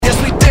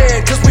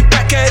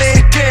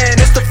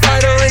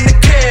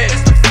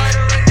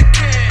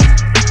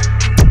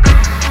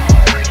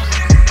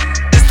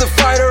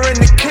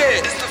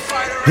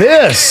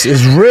This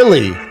is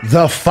really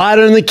the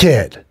fighter and the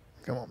kid.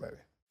 Come on, baby.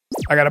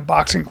 I got a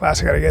boxing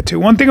class I got to get to.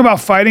 One thing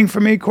about fighting for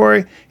me,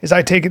 Cory, is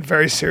I take it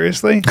very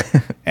seriously,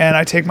 and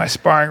I take my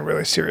sparring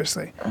really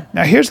seriously.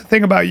 Now, here's the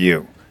thing about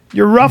you.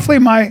 You're roughly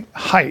my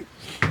height,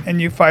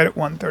 and you fight at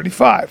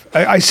 135.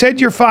 I said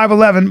you're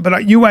 5'11",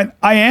 but you went,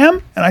 I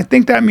am, and I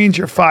think that means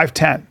you're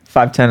 5'10".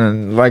 5'10"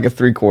 and like a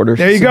 3/4.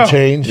 There you go.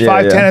 Change.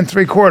 5'10" and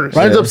 3/4.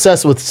 Ryan's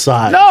obsessed with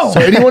size. No.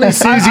 So anyone he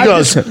sees, he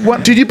goes,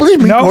 dude, you believe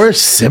me? No. We're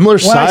similar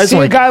When I size. see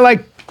a guy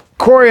like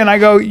Cory and I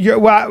go, you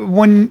fight at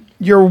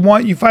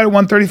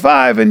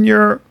 135 and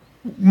you're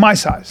my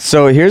size.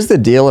 So here's the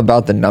deal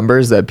about the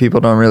numbers that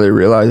people don't really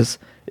realize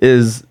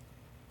is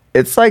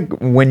it's like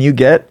when you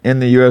get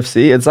in the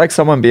UFC, it's like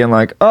someone being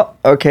like, oh,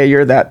 okay,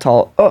 you're that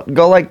tall. Oh,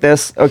 go like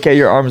this. Okay,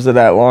 your arms are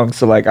that long.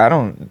 So like, I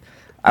don't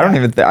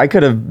even think I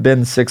could have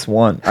been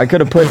 6'1". I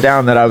could have put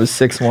down that I was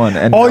 6'1",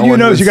 and all no you one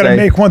know would is you got to say-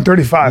 make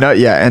 135. No,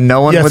 yeah, and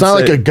no one. Yeah, would it's not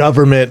say, like a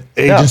government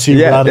agency.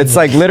 Yeah, running. it's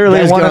like literally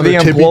Guys one get of the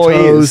on their tippy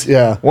employees. toes.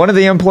 Yeah. One of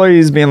the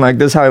employees being like,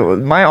 "This how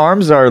my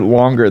arms are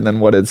longer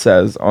than what it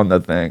says on the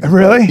thing."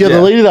 Really? Yeah,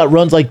 the lady that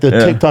runs like the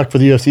TikTok for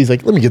the UFC is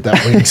like, let me get that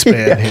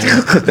wingspan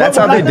here. That's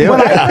how they do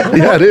it.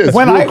 Yeah, it is.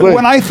 When real quick.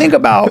 I think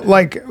about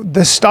like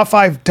the stuff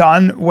I've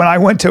done when I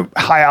went to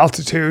high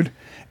altitude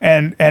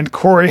and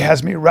Cory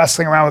has me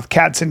wrestling around with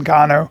Kat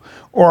Zingano,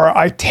 or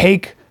I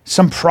take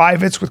some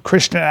privates with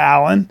Christian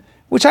Allen,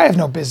 which I have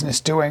no business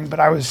doing, but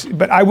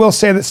I will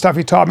say that stuff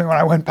he taught me when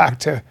I went back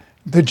to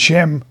the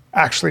gym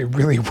actually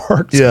really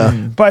worked. Yeah.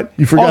 But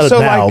You forgot also,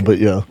 it now, like, but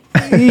yeah.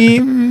 he-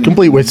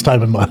 Complete waste of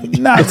time and money.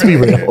 not Let's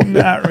really, be real.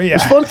 Not really, yeah.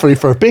 It's fun for you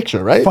for a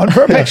picture, right? Fun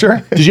for a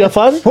picture. Did you have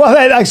fun?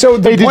 Well, so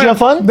the Hey, did you point- have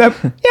fun? yeah, I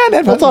had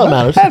fun. That's all that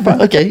matters. I had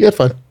fun. Okay, you had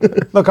fun.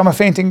 Look, I'm a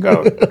fainting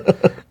goat.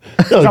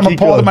 No, I'm keep appalled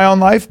going. at my own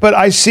life, but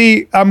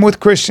I'm with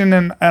Christian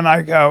and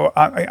I go,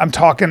 I'm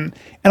talking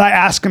and I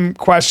ask him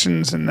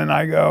questions and then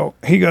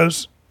he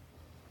goes,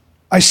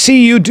 I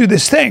see you do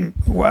this thing.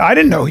 Well, I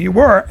didn't know who you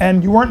were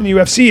and you weren't in the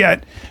UFC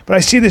yet, but I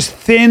see this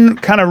thin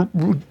kind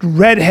of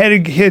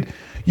red-headed kid.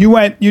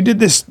 You did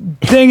this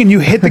thing and you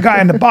hit the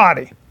guy in the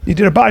body. You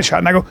did a body shot.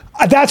 And I go,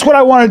 that's what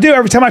I want to do.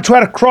 Every time I try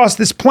to cross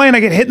this plane, I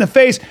get hit in the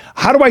face.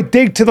 How do I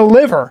dig to the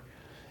liver?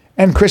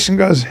 And Christian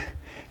goes,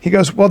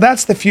 well,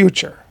 that's the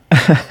future.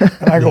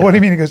 And I go, what do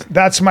you mean? He goes,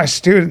 that's my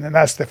student and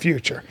that's the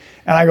future.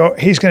 And I go,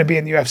 he's going to be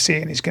in the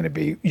UFC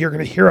and you're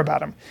going to hear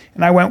about him.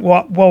 And I went,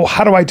 well,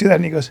 how do I do that?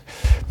 And he goes,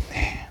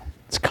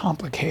 it's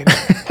complicated.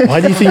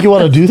 Why do you think you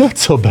want to do that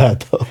so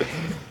bad, though?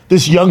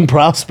 This young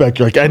prospect,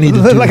 you're like, I need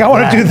to do I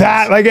want to do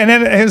that. Like, and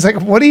then it was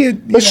like, what do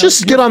you Let's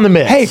just get on the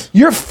mix. Hey,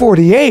 you're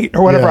 48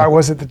 or whatever Yeah. I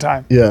was at the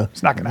time. Yeah.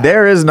 It's not going to happen.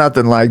 There is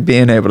nothing like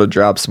being able to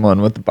drop someone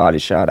with the body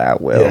shot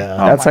at will. Yeah.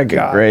 That's Oh my like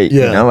God. a great,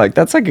 Yeah. like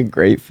that's like a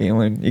great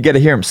feeling. You get to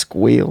hear them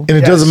squeal. And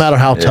it Yes. doesn't matter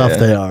how tough Yeah.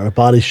 they are. A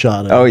body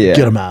shot. Oh yeah,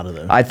 Get them out of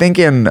there. I think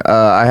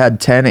I had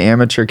 10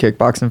 amateur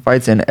kickboxing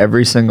fights, and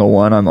every single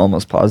one, I'm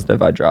almost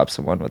positive I dropped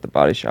someone with a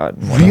body shot.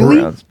 In one of the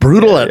Really? rounds.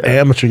 Brutal Yeah, at yeah.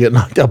 amateur get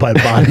knocked out by a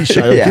body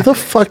shot. Like, Yeah. Who the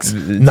fuck's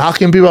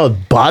knocking people out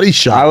with body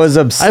shots? I was I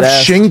have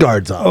obsessed. shin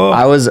guards on.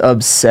 I was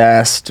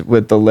obsessed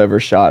with the liver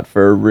shot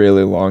for a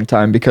really long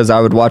time because I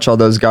would watch all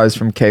those guys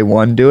from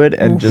K1 do it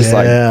and just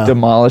Yeah. like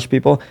demolish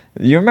people.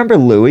 You remember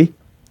Louis?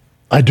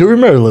 I do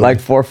remember Louis. Like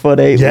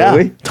 4'8" yeah,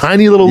 Louis?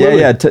 tiny little Yeah, Louis.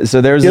 yeah. So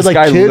there's He had, this like,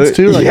 guy, kids,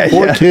 too? Like,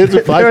 4 kids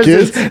or 5 There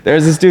was kids?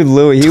 There's this dude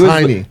Louis. He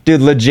Tiny. was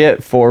dude legit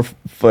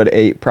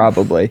 4'8"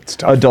 probably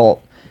tough.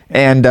 adult.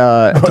 And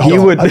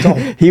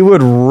he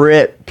would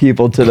rip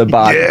people to the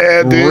body,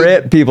 Yeah, dude.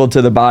 rip people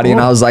to the body,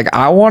 and I was like,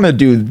 I want to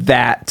do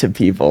that to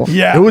people.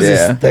 Yeah. It was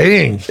Yeah. his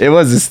thing. It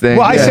was this thing.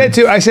 Well, yeah.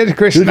 I said to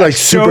Christian, Dude, like I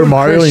Super showed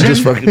Mario and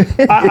Christian- just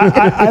fucking.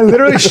 I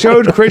literally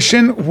showed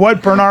Christian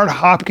what Bernard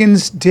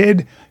Hopkins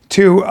did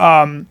to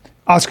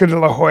Oscar de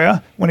la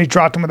Hoya when he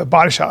dropped him with a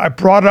body shot. I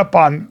brought it up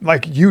on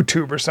like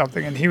YouTube or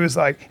something, and he was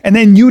like, and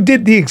then you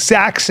did the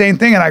exact same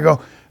thing, and I go,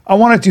 I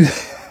want to do.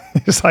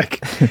 It's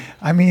like,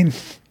 I mean,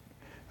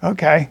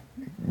 okay.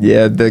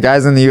 Yeah, the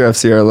guys in the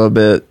UFC are a little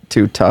bit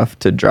too tough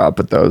to drop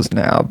with those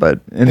now. But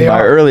in They my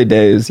are. early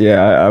days,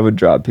 yeah, I would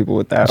drop people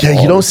with that. Yeah, all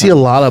you the don't see a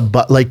time. lot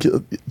of like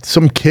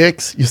some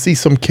kicks. You see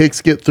some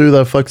kicks get through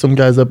that fuck some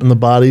guys up in the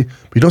body,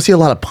 but you don't see a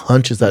lot of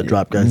punches that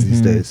drop guys these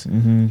days.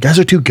 Guys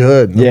are too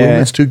good. The Yeah.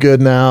 movement's too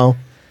good now.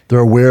 They're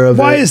aware of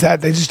Why it. is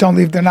that? They just don't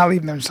leave. They're not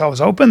leaving themselves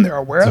open. They're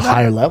aware It's a of that.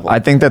 higher level. I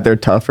think that they're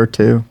tougher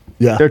too.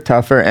 Yeah. They're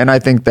tougher, and I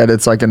think that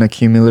it's like an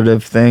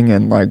accumulative thing,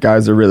 and like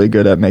guys are really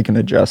good at making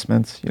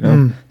adjustments, you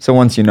know. So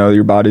once you know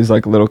your body's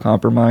like a little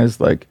compromised,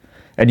 like,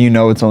 and you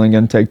know it's only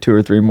going to take 2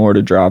 or 3 more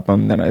to drop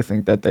them, then I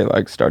think that they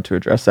like start to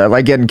address that.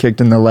 Like getting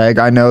kicked in the leg,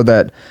 I know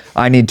that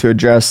I need to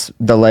address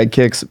the leg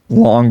kicks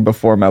long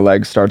before my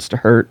leg starts to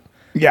hurt.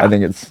 Yeah. I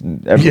think it's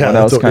everyone Yeah,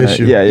 else that's an kind of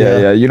issue. yeah.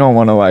 Yeah. You don't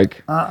want to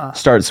like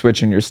start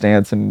switching your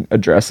stance and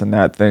addressing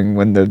that thing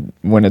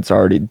when it's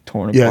already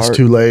torn apart. Yeah, it's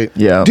too late.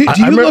 Yeah. Do- I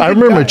you remember, look I at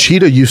remember guys-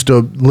 Cheetah used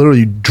to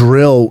literally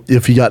drill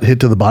if he got hit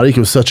to the body. It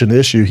was such an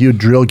issue. He would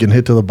drill getting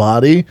hit to the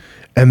body,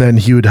 and then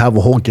he would have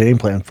a whole game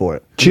plan for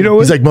it. Cheeto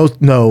He's like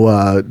Machida.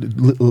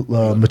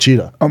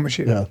 Oh,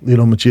 Machida. Yeah,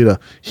 Lito Machida.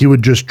 He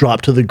would just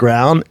drop to the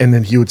ground, and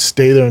then he would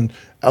stay there and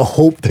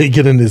hope they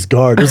get in his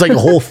guard. It was like a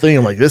whole thing.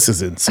 I'm like, this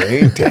is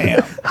insane.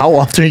 Damn. How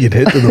often you get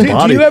hit to the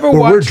body? Do you ever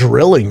watch, we're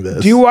drilling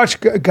this. Do you watch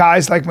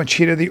guys like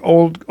Machida, the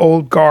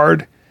old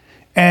guard,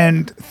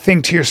 and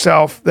think to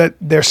yourself that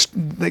there's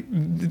like,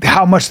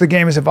 how much the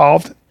game has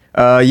evolved?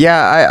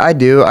 Yeah, I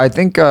do. I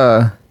think,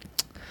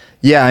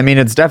 yeah, I mean,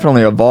 it's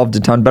definitely evolved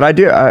a ton, but I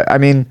do. I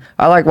mean,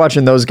 I like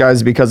watching those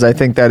guys because I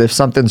think that if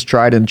something's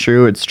tried and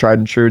true, it's tried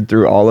and true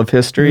through all of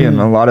history.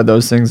 And a lot of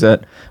those things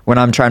that when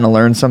I'm trying to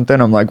learn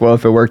something, I'm like, well,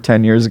 if it worked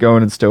 10 years ago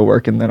and it's still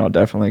working, then I'll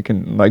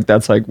definitely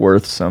that's like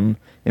worth some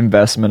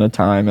investment of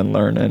time and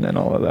learning and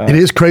all of that. It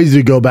is crazy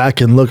to go back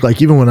and look,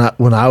 like even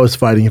when I was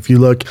fighting, if you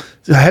look,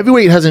 the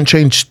heavyweight hasn't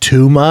changed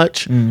too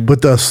much,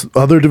 but the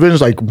other divisions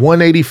like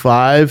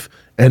 185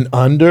 and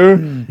under,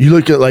 you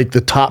look at like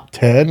the top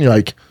 10, you're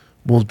like,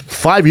 well,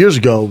 5 years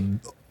ago,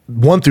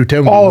 1 through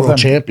 10 were world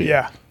champion.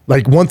 Yeah.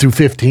 Like 1 through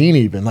 15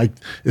 even. Like,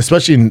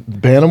 especially in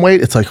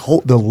bantamweight, it's like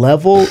the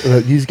level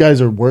that these guys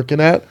are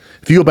working at.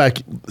 If you go back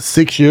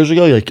 6 years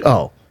ago, you're like,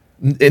 oh,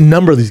 a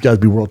number of these guys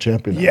be world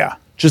champion now. Yeah.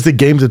 Just the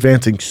game's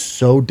advancing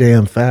so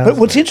damn fast. But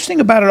what's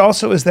interesting about it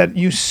also is that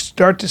you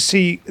start to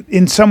see,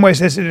 in some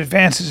ways, as it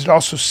advances, it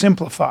also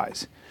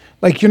simplifies.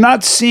 Like, you're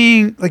not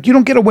seeing, like, you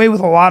don't get away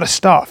with a lot of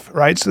stuff,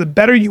 right? So the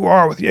better you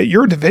are with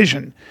your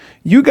division,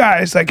 you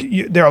guys, like,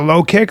 there are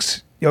low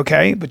kicks,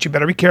 okay, but you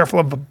better be careful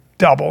of a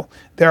double.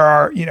 There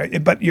are,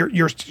 but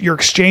you're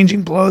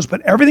exchanging blows, but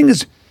everything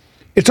is,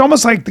 it's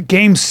almost like the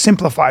game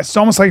simplifies. It's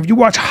almost like if you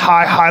watch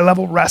high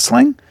level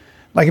wrestling,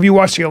 like if you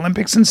watch the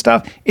Olympics and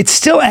stuff, it's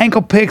still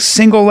ankle picks,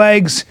 single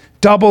legs,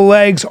 double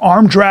legs,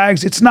 arm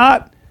drags. It's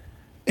not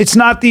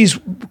these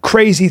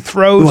crazy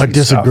throws. Ooh, I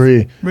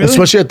disagree. Really?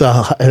 Especially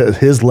at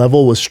his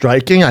level with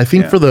striking. I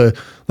think for the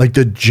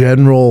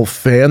general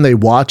fan, they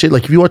watch it.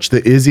 Like if you watch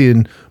the Izzy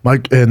and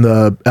Mike and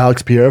the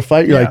Alex Pierre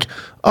fight, you're like,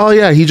 oh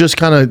yeah, he just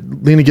kind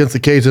of leaned against the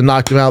cage and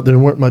knocked him out. There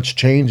weren't much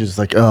changes.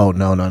 Like, oh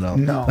no.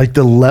 Like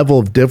the level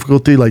of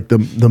difficulty, like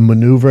the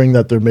maneuvering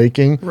that they're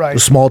making, right. The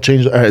small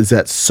changes is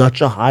at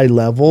such a high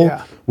level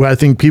where I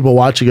think people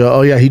watch it go,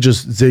 oh yeah, he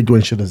just zigged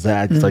when he should have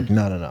zagged. It's like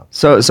no.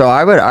 So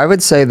I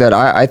would say that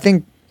I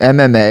think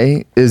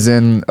MMA is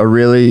in a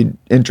really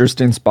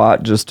interesting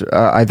spot. Just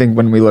I think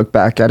when we look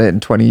back at it in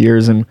 20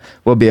 years, and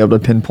we'll be able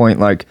to pinpoint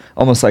like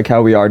almost like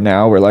how we are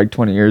now, where like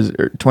 20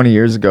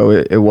 years ago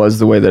it was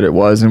the way that it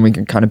was, and we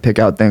can kind of pick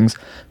out things.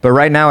 But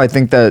right now, I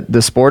think that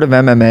the sport of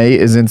MMA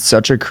is in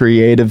such a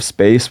creative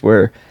space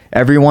where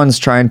everyone's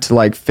trying to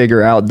like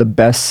figure out the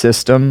best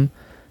system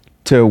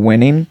to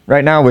winning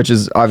right now, which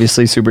is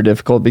obviously super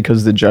difficult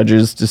because the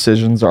judges'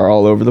 decisions are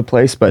all over the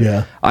place.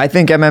 But I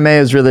think MMA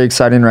is really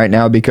exciting right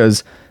now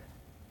because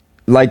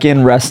like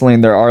in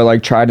wrestling, there are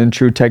like tried and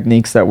true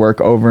techniques that work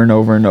over and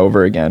over and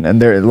over again.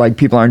 And they're like,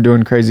 people aren't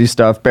doing crazy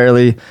stuff.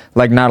 Barely,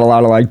 like not a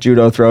lot of like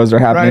judo throws are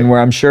happening, where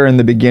I'm sure in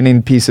the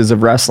beginning pieces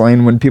of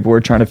wrestling, when people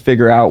were trying to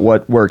figure out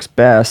what works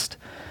best,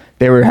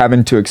 they were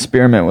having to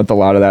experiment with a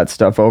lot of that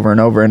stuff over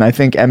and over. And I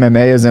think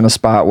MMA is in a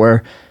spot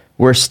where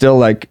we're still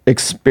like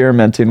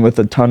experimenting with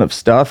a ton of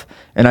stuff.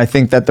 And I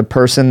think that the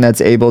person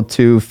that's able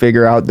to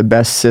figure out the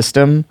best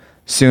system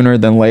sooner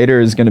than later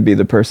is going to be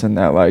the person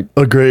that like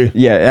agree.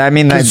 Yeah, I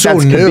mean that's so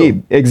new.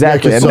 Khabib.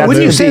 Exactly. And so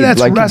wouldn't you say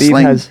that's like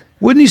wrestling?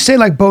 Wouldn't you say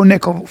like Bo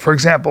Nickel, for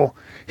example,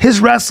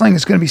 his wrestling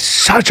is going to be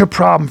such a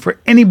problem for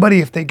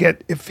anybody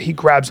if he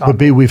grabs on.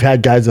 But we've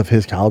had guys of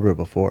his caliber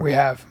before. We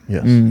have.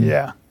 Yes.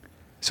 Yeah.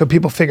 So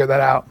people figure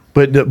that out.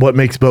 But what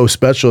makes Bo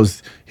special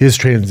is his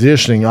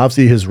transitioning.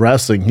 Obviously, his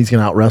wrestling, he's going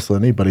to out-wrestle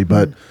anybody,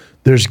 but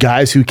there's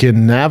guys who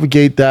can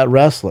navigate that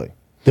wrestling.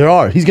 There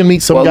are. He's going to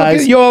meet some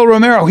guys. Look at Yoel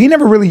Romero. He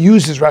never really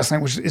used his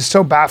wrestling, which is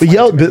so baffling.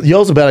 But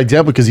Yoel's a bad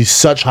example because he's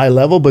such high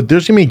level, but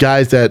there's going to be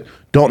guys that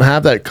don't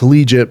have that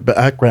collegiate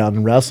background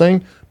in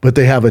wrestling, but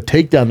they have a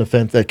takedown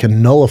defense that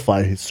can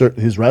nullify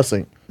his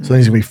wrestling. So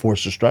he's going to be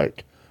forced to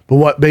strike. But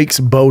what makes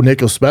Bo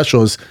Nickel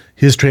special is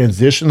his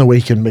transition, the way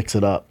he can mix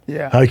it up.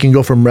 Yeah. How he can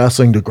go from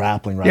wrestling to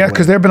grappling right away. Yeah,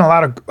 because there have been a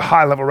lot of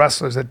high-level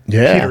wrestlers that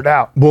petered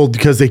out. Well,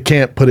 because they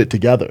can't put it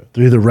together.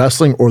 They're either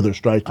wrestling or they're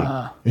striking.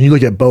 And you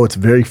look at Bo, it's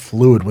very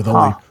fluid with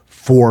only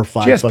 4 or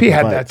 5 GSP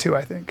had fights. that too,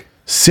 I think.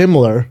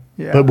 Similar,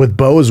 but with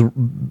Bo's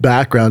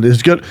background,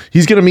 he's going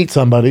to meet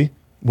somebody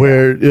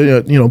where,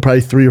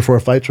 probably 3 or 4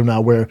 fights from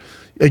now where,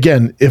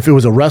 again, if it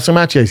was a wrestling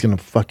match, he's going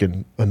to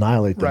fucking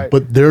annihilate them. Right.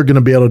 But they're going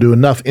to be able to do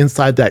enough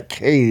inside that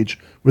cage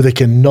where they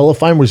can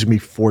nullify him, where he's going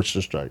to be forced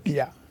to strike.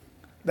 Yeah.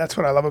 That's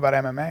what I love about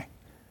MMA.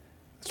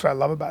 That's what I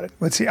love about it.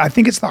 Let's see. I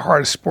think it's the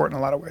hardest sport in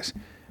a lot of ways.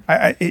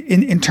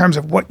 In terms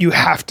of what you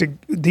have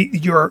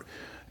to,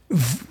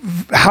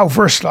 how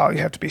versatile you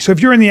have to be. So if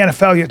you're in the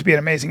NFL, you have to be an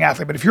amazing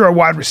athlete. But if you're a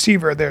wide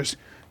receiver,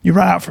 you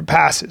run out for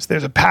passes.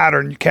 There's a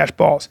pattern. You catch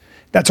balls.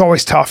 That's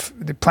always tough.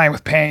 They're playing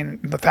with pain,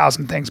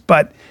 1,000 things.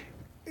 But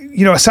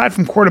aside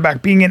from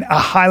quarterback, being in a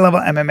high-level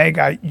MMA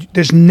guy,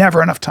 there's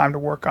never enough time to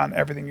work on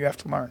everything you have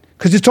to learn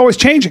because it's always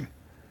changing.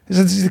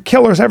 There's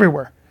killers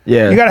everywhere.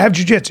 Yeah. You got to have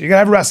jiu-jitsu. You got to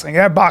have wrestling. You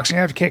got to have boxing.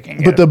 You got to have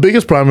kicking. But the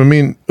biggest problem, I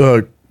mean,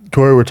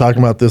 Cory, we're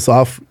talking about this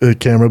off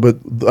camera, but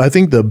I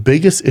think the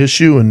biggest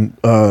issue in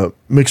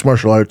mixed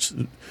martial arts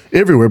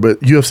everywhere, but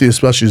UFC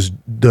especially, is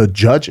the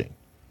judging.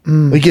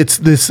 Like, it's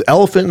this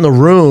elephant in the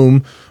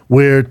room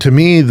where, to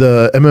me,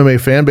 the MMA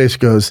fan base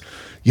goes,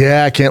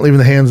 yeah, I can't leave in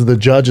the hands of the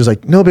judges.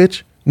 Like, no,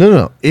 bitch.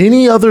 No.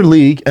 Any other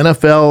league,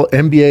 NFL,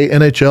 NBA,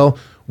 NHL,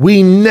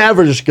 we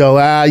never just go,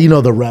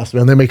 the refs,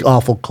 man. They make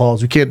awful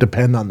calls. We can't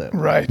depend on them.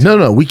 Right.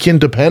 No. We can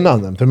depend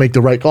on them to make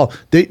the right call.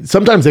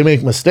 Sometimes they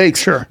make mistakes.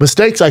 Sure.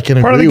 Mistakes I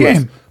can Part agree of the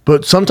with. game.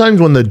 But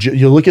sometimes when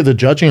you look at the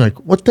judging, like,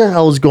 what the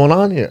hell is going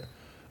on here?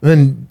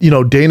 And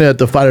then, Dana at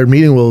the fighter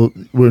meeting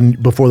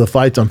before the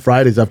fights on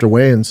Fridays after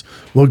weigh-ins,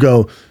 will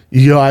go,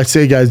 I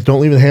say, guys,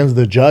 don't leave in the hands of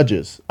the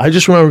judges. I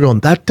just remember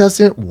going, that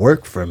doesn't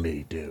work for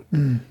me, dude.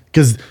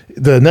 Because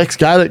the next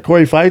guy that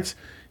Cory fights,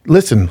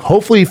 listen,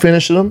 hopefully he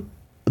finishes him.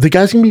 The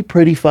guy's going to be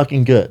pretty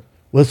fucking good.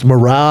 Whether it's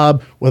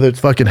Marab, whether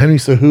it's fucking Henry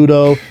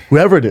Cejudo,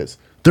 whoever it is.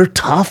 They're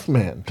tough,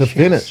 man, to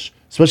finish,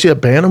 especially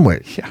at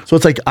bantamweight. Yeah. So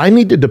it's like, I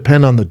need to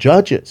depend on the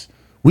judges.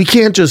 We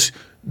can't just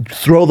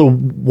throw the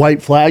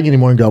white flag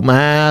anymore and go,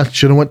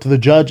 should have went to the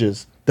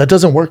judges. That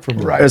doesn't work for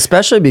me. Right.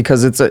 Especially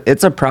because it's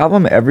a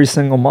problem every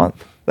single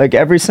month. Like,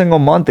 every single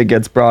month it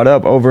gets brought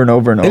up over and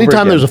over and over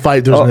Anytime again. there's a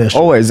fight, there's an issue.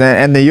 Always.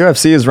 And the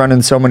UFC is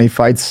running so many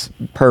fights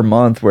per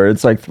month where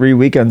it's like 3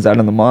 weekends out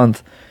of the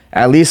month.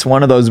 At least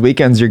one of those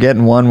weekends you're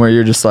getting one where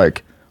you're just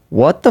like,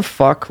 what the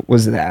fuck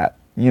was that?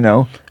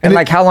 And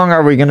like, how long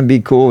are we going to be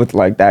cool with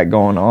like that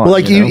going on? Well,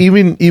 like,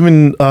 even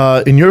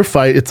in your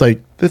fight, it's like,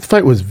 this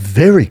fight was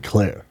very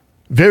clear.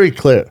 Very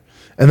clear.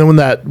 And then when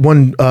that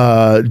one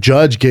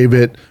judge gave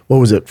it, what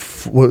was it?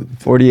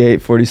 48-47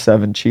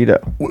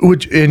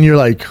 Cheeto. And you're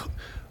like,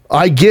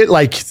 I get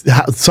like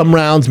some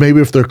rounds,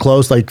 maybe if they're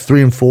close, like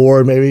 3 and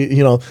 4,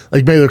 maybe,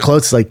 like maybe they're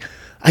close. It's like,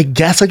 I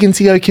guess I can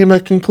see how I came to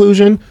that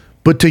conclusion.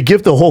 But to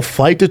give the whole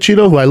fight to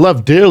Cheeto, who I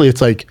love dearly, it's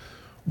like,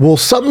 well,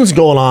 something's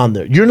going on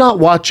there. You're not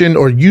watching,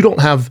 or you don't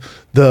have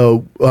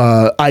the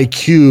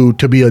IQ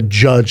to be a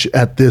judge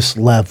at this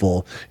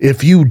level.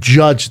 If you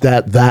judge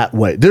that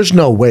way, there's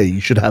no way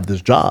you should have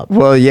this job.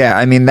 Well, yeah,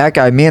 I mean,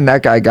 me and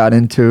that guy got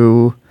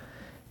into.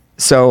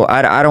 So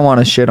I don't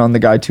want to shit on the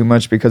guy too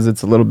much because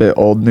it's a little bit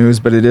old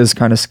news, but it is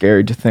kind of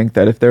scary to think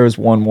that if there was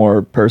one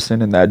more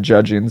person in that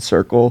judging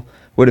circle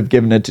would have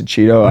given it to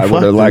Cheeto, I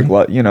would have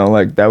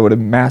like that would have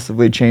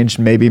massively changed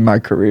maybe my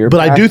career. But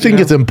I do think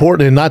it's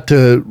important, and not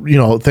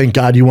to, thank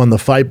God you won the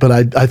fight,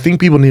 but I think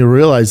people need to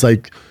realize,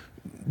 like,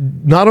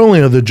 not only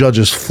are the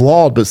judges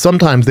flawed, but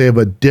sometimes they have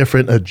a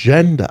different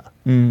agenda.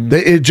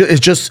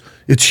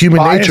 It's human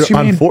Bias,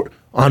 nature,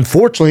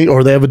 unfortunately,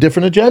 or they have a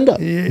different agenda,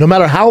 no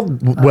matter how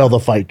well the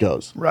fight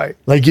goes. Right.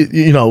 Like,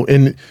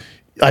 and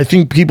I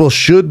think people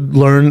should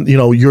learn,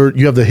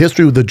 you have the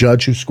history with the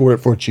judge who scored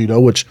it for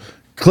Cheeto, which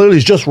clearly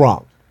is just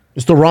wrong.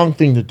 It's the wrong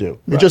thing to do.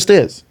 Right. It just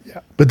is. Yeah.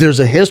 But there's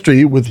a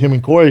history with him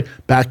and Cory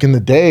back in the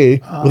day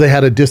where they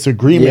had a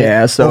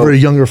disagreement over a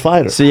younger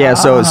fighter. So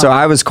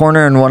I was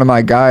cornering one of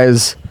my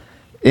guys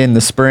in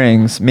the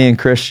Springs. Me and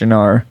Christian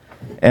are,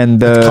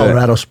 and It's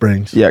Colorado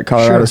Springs. Yeah,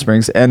 Colorado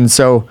Springs. And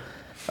so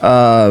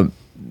the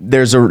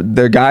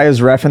guy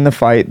is reffing the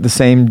fight. The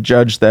same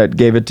judge that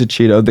gave it to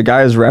Cheeto. The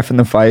guy is reffing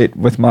the fight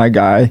with my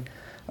guy.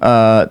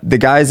 The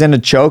guy's in a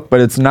choke, but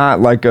it's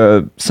not like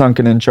a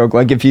sunken in choke.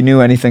 Like, if you knew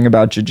anything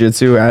about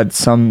jiu-jitsu at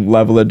some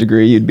level of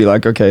degree, you'd be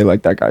like, okay,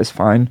 like, that guy's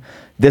fine.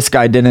 This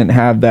guy didn't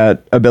have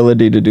that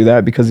ability to do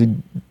that because he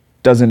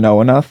doesn't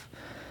know enough.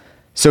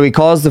 So he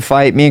calls the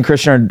fight. Me and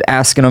Christian are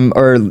asking him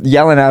or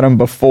yelling at him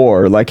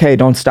before, like, hey,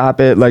 don't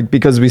stop it. Like,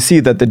 because we see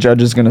that the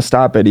judge is going to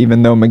stop it,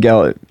 even though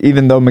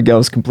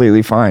Miguel's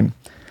completely fine.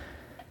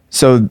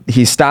 So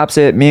he stops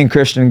it. Me and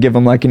Christian give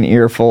him like an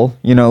earful,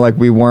 like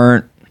we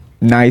weren't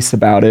nice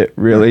about it,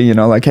 really,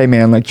 like, hey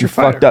man, like, you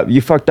fucked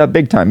up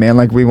big time, man.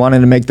 Like, we wanted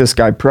to make this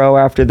guy pro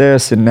after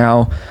this, and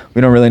now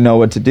we don't really know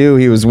what to do.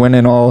 He was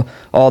winning all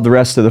the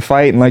rest of the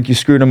fight, and like, you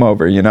screwed him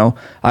over.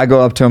 I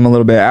go up to him a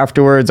little bit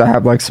afterwards. I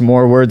have like some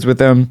more words with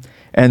him,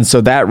 and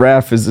so that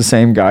ref is the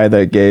same guy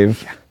that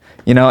gave,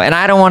 and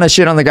I don't want to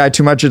shit on the guy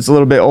too much. It's a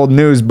little bit old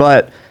news,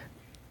 but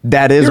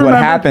that is what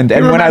happened.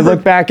 And when I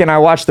look back and I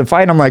watch the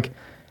fight, I'm like,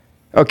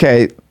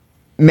 okay,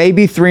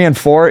 maybe 3 and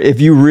 4 if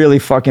you really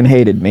fucking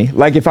hated me.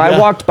 Like, if I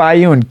walked by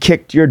you and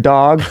kicked your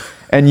dog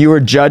and you were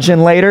judging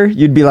later,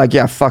 you'd be like,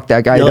 yeah, fuck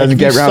that guy. He doesn't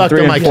get round 3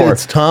 and 4. If you sucked on my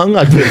kid's tongue,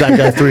 I'd give that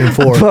guy 3 and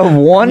 4. But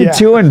 1,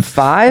 2, and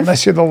 5?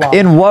 Unless you're the law.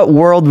 In what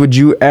world would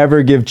you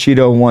ever give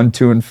Cheeto 1,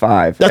 2, and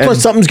 5? That's why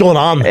something's going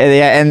on there.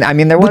 Yeah, and I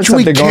mean, there was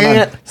something going on.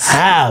 Which we can't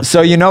have.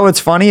 So, what's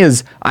funny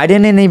is I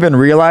didn't even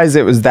realize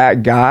it was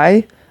that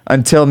guy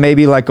until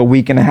maybe like a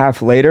week and a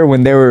half later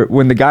when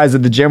the guys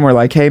at the gym were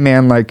like, hey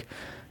man, like,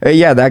 hey,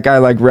 yeah, that guy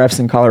like refs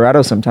in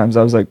Colorado sometimes.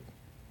 I was like,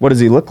 what does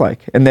he look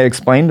like? And they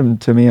explained him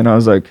to me, and I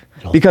was like,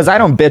 because I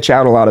don't bitch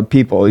out a lot of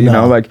people, you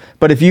know, like,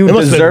 but if you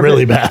deserve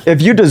really bad.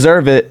 If you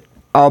deserve it,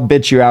 I'll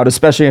bitch you out,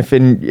 especially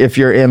if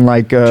you're in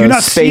like a Do you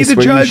not see space the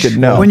where judge you should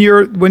know. when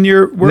you're?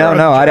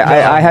 No,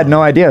 I had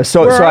no idea.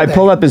 So Where are I they?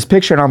 pull up his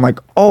picture and I'm like,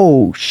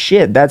 oh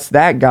shit, that's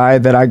that guy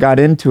that I got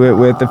into it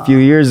with a few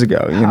years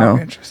ago. You know,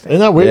 Interesting.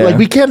 Isn't that weird? Yeah. Like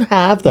we can't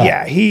have that.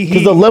 Yeah,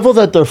 because the level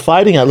that they're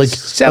fighting at, like a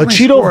Settling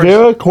Cheeto scores.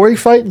 Vera Cory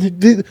fight,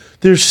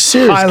 there's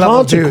serious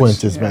High-level dudes.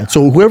 consequences, man. Yeah.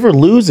 So whoever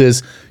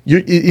loses,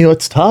 you know,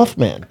 it's tough,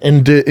 man.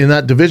 And in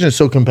that division, it's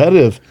so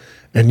competitive,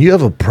 and you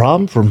have a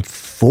problem from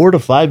 4 to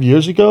 5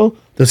 years ago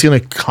that's going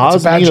to cause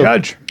It's a bad you know,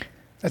 judge.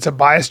 That's a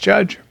biased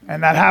judge,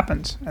 and that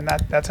happens, and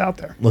that's out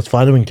there. Let's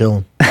find him and kill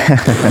him.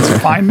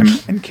 Let's find him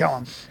and kill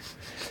him.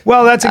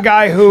 Well, that's a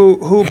guy who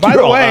by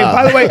the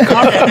way,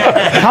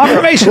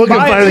 confirmation Looking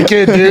for the bias.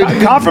 kid, dude.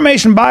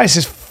 Confirmation bias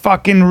is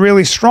fucking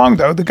really strong,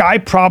 though. The guy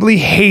probably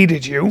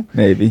hated you,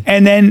 Maybe.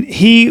 and then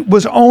he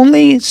was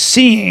only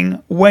seeing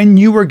when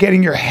you were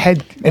getting your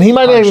head. And he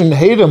might not punched. even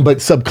hate him,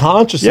 but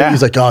subconsciously Yeah.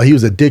 he's like, oh, he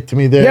was a dick to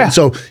me there. Yeah.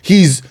 So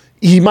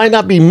he might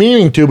not be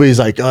meaning to, but he's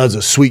like, oh, it's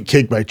a sweet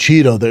kick by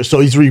Cheeto there. So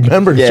he's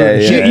remembered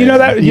certain yeah. shit. You know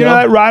that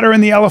that rider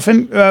and the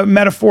elephant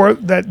metaphor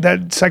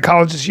that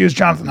psychologists use,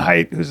 Jonathan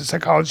Haidt, who's a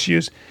psychologist,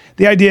 use.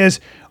 The idea is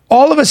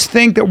all of us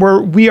think that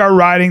we are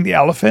riding the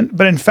elephant,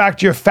 but in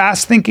fact, your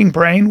fast thinking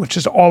brain, which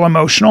is all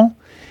emotional,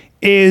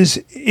 is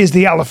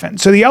the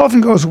elephant. So the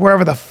elephant goes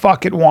wherever the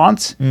fuck it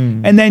wants,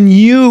 and then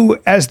you,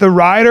 as the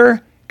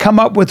rider, come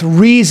up with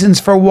reasons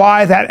for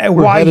why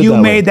headed you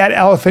that made way. that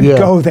elephant Yeah,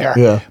 go there.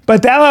 yeah.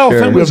 But that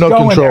elephant We was have no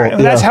going control, there,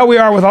 and that's yeah. how we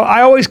are with.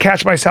 I always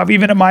catch myself,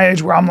 even at my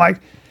age, where I'm like,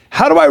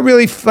 how do I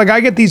really like?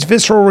 I get these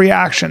visceral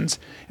reactions,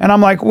 and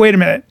I'm like, wait a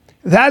minute.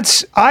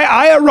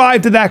 I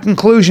arrived at that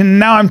conclusion. And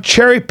now I'm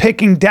cherry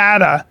picking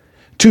data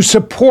to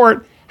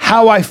support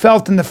how I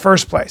felt in the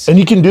first place. And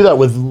you can do that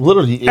with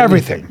literally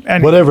Everything,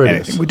 whatever it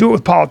anything. is. We do it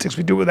with politics.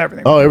 We do it with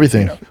everything. Oh,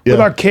 everything. With Yeah.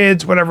 our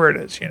kids, whatever it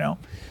is,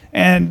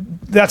 And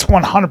that's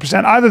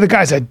 100%. Either the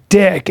guy's a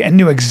dick and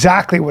knew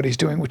exactly what he's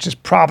doing, which is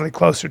probably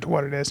closer to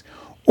what it is,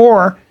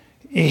 or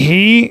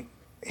he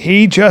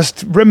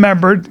just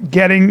remembered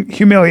getting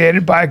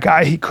humiliated by a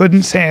guy he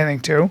couldn't say anything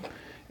to,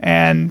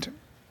 and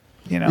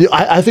Yeah,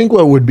 I think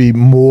what would be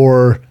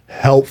more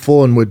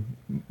helpful and would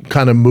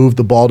kind of move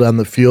the ball down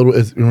the field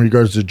in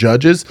regards to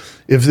judges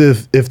if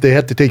they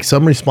have to take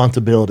some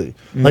responsibility.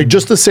 Like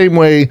just the same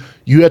way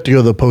you have to go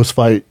to the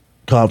post-fight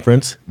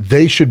conference,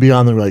 they should be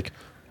on there like,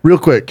 real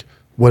quick,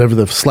 whatever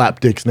the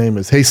slapdick's name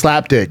is. Hey,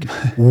 slapdick,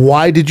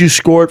 why did you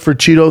score it for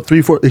Cheeto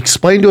 3-4?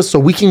 Explain to us so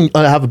we can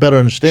have a better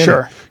understanding.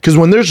 Sure. Because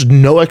when there's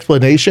no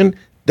explanation,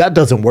 that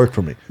doesn't work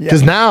for me.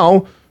 Because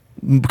now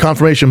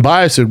confirmation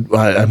bias,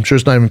 I'm sure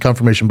it's not even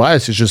confirmation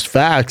bias, it's just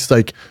facts.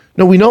 Like,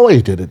 no, we know why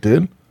you did it,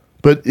 dude.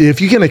 But if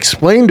you can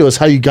explain to us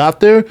how you got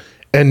there,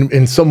 and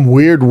in some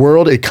weird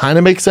world, it kind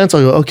of makes sense.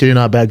 I go, okay, you're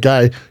not a bad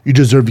guy. You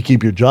deserve to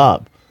keep your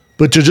job.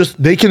 But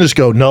they can just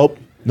go, nope,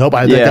 that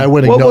guy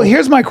winning. Well, no. well,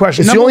 here's my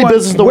question. It's the Number only one,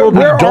 business in the world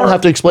where you don't are-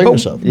 have to explain but,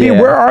 yourself. B,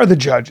 Yeah. where are the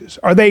judges?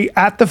 Are they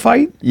at the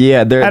fight?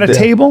 Yeah, they're At a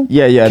table?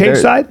 Yeah, Cage they're-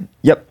 side?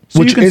 Yep. So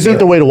you Which can see isn't the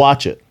them. way to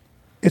watch it.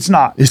 It's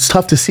not. It's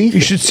tough to see. You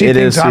should see It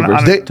things is on super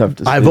a tough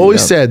to see. I've always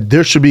yeah. said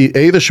there should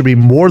be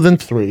more than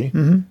 3.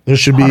 There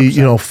should be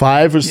 100%.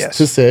 5 or Yes.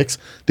 to 6.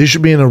 They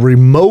should be in a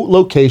remote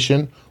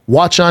location,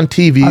 watch on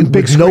TV On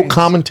big with no screens.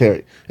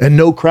 commentary and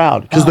no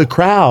crowd, because the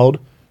crowd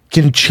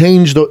can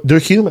change. They're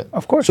human,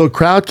 Of course. So a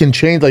crowd can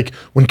change. Like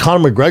when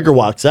Conor McGregor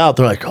walks out,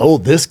 they're like, "Oh,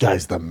 this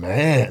guy's the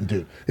man,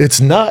 dude."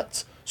 It's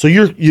nuts. So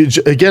you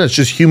again, it's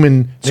just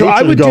human So nature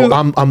I would to go. do-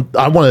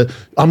 I'm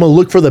gonna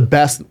look for the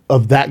best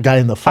of that guy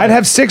in the fight. I'd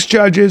have 6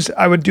 judges.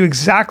 I would do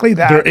exactly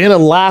that. They're in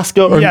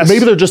Alaska, or Yes.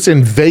 maybe they're just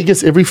in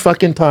Vegas every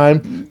fucking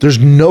time. There's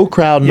no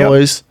crowd Yep.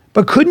 noise.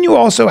 But couldn't you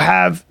also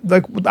have,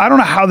 like, I don't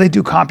know how they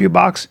do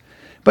CompuBox,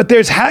 but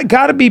there's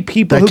got to be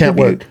people That who can't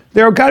can work. be,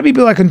 there have got to be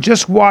people that can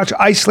just watch,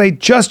 isolate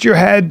just your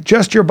head,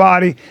 just your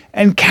body,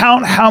 and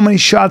count how many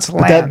shots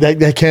land.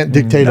 That can't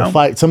dictate No. a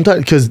fight. Sometimes,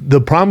 because the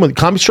problem with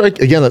Combi Strike,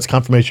 again, that's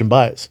confirmation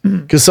bias.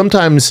 Mm. Because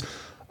sometimes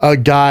a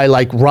guy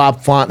like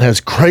Rob Font has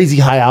crazy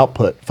high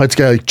output. Fights a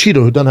guy like Cheeto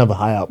who doesn't have a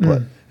high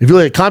output. Mm. If you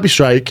look at Combi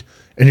Strike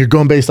and you're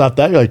going based off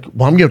that, you're like,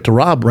 well, I'm giving it to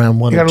Rob round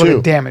 1 You and gotta 2.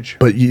 look at damage.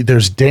 But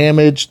there's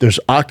damage, there's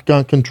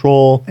octagon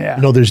control, Yeah.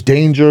 there's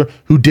danger.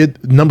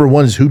 Number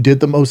 1 is who did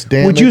the most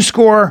damage. Would you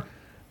score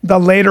the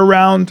later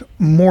round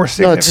more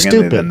No, it's significantly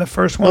stupid. than the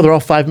first one? No, they're all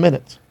 5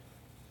 minutes.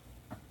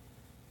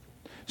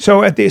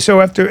 So at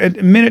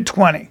minute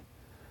 20,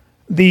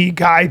 the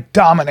guy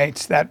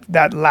dominates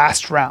that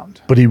last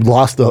round. But he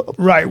lost the.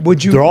 Right?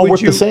 Would you? They're all would worth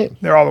the you- same.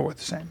 They're all worth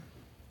the same.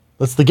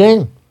 That's the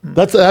game.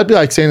 That'd be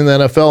like saying in the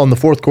NFL in the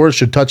fourth quarter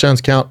should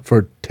touchdowns count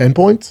for 10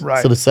 points Right.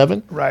 instead of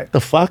 7. Right.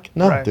 The fuck?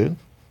 No, Right. dude.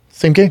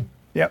 Same game.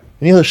 Yep.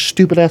 Any other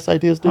stupid ass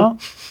ideas, dude? Huh?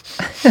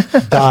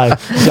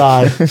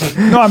 Die.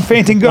 No, I'm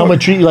fainting I'm goat. gonna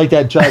treat you like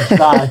that, judge.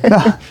 Die.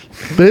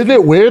 But isn't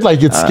it weird?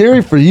 Like it's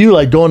scary for you,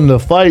 like going to the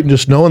fight and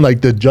just knowing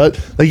like the judge.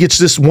 Like it's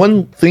just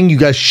one thing you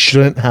guys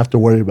shouldn't have to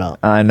worry about.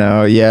 I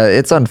know. Yeah,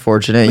 it's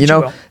unfortunate. You you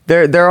know, will.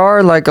 there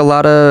are like a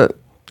lot of.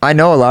 I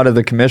know a lot of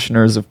the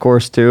commissioners, of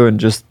course, too, and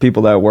just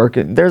people that work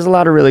it. There's a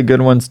lot of really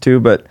good ones too,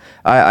 but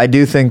I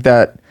do think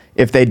that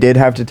if they did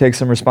have to take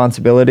some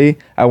responsibility,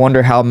 I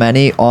wonder how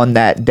many on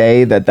that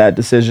day that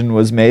decision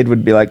was made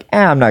would be like,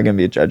 I'm not going to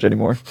be a judge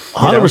anymore.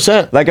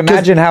 100%. Like,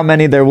 imagine how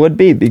many there would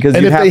be, because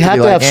and if they had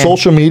to have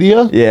social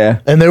media,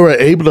 and they were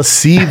able to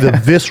see the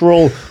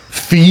visceral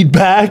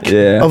feedback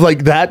of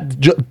like that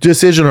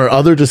decision or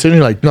other decision,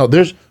 like, no,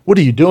 what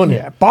are you doing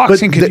here?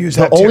 Boxing could use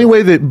that the only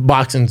way that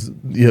boxing's,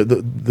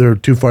 they're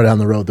too far down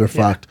the road, they're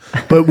fucked.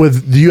 But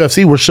with the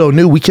UFC, we're so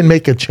new, we can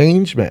make a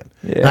change, man.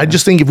 And I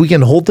just think if we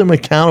can hold them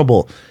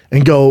accountable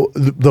and go,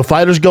 the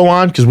fighters go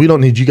on, because we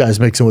don't need you guys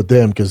mixing with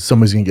them because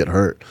somebody's gonna get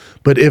hurt.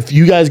 But if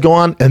you guys go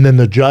on, and then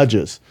the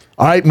judges,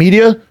 all right,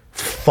 media,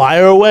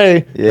 fire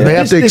away. And they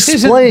have to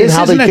explain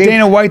how they came. This isn't a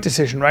Dana White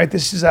decision, right?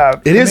 This is a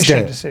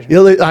commission decision.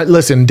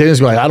 Listen, Dana's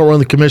going, I don't run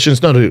the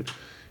commissions. No, dude.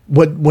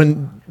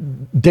 When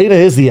Dana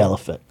is the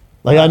elephant.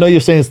 Like, I know you're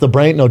saying it's the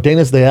brain. No,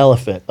 Dana's the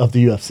elephant of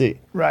the UFC.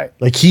 Right.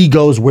 Like, he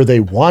goes where they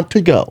want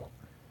to go.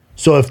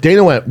 So if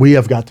Dana went, we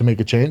have got to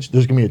make a change,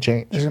 there's going to be a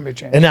change. There's going to be a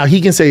change. And now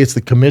he can say it's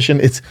the commission.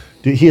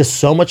 Dude, he has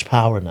so much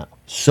power now.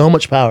 So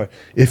much power.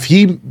 If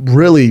he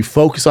really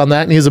focus on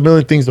that, and he has a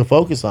million things to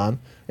focus on,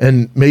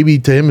 and maybe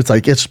to him, it's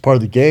like, it's part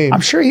of the game.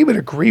 I'm sure he would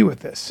agree with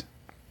this.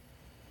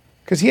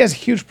 Because he has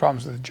huge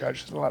problems with the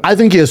judges. I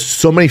think he has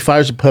so many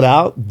fires to put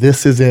out.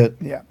 This isn't,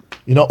 yeah.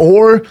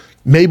 Or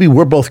maybe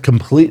we're both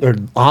complete, or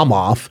I'm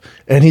off.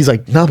 And he's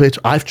like, no, bitch,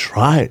 I've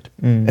tried.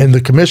 And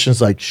the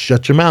commission's like,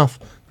 shut your mouth.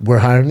 We're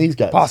hiring these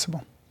guys.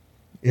 Possible.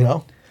 Yeah,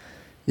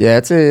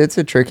 it's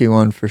a tricky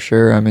one for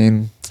sure. I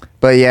mean,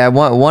 but yeah,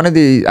 one of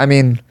the, I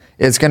mean,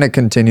 it's going to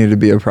continue to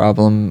be a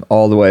problem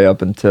all the way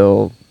up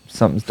until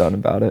something's done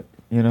about it.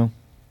 Yeah,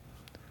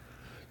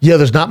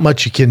 there's not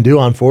much you can do,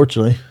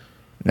 unfortunately.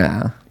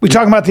 Nah. We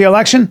talking about the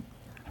election?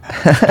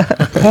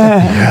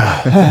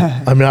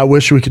 Yeah. I mean, I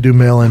wish we could do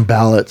mail-in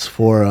ballots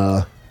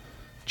for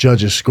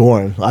judges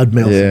scoring. I'd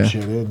mail some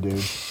shit in,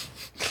 dude.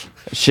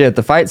 Shit,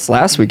 the fights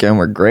last weekend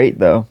were great,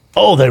 though.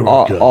 Oh, they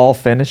were good. All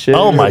finishes.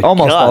 Oh, my God.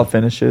 Almost all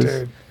finishes.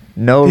 Dude.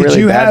 No Did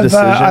really bad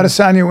decision. Did you have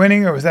Adesanya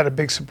winning, or was that a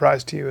big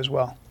surprise to you as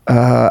well?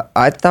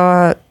 I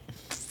thought...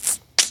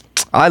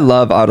 I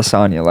love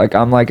Adesanya. Like,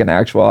 I'm like an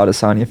actual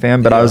Adesanya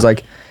fan, but I was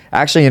like,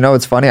 actually,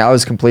 it's funny. I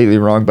was completely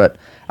wrong, but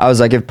I was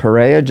like, if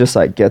Pereira just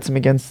like gets him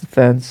against the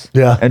fence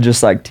and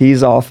just like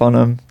tees off on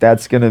him,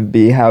 that's going to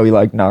be how he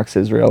like knocks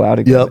Israel out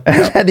again.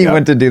 And then he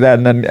went to do that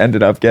and then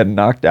ended up getting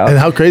knocked out. And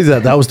how crazy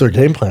that was their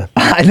game plan.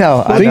 I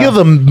know. Think of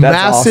the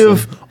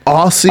massive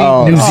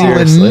Aussie, New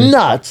Zealand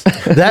nuts.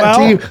 That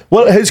team,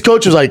 his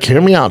coach was like, hear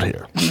me out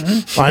here.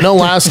 I know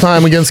last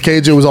time against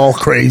Cage, it was all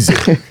crazy.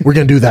 We're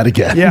going to do that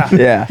again.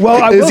 Yeah.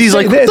 Well, he's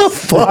like, what the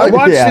fuck? I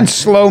watched in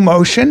slow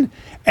motion.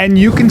 And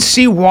you can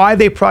see why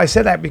they probably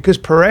said that, because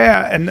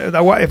Pereira, and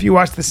if you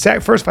watch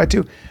the first fight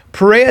too,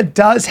 Pereira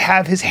does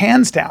have his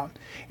hands down.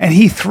 And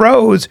he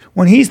throws,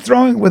 when he's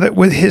throwing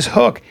with his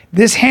hook,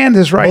 this hand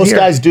is right here. Most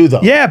guys do,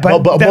 though. Yeah, but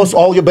against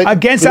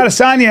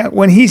Adesanya,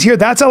 when he's here,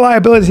 that's a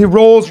liability. He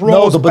rolls,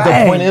 but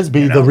bang, the point is,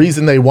 the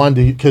reason they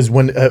wanted to, because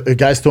when a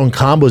guy's throwing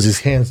combos, his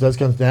hands does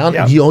come down.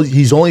 And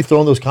he's only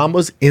throwing those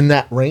combos in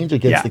that range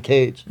against the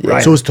cage.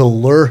 Right. So it's to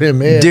lure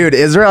him in. Dude,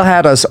 Israel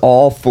had us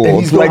all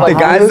fooled. Like the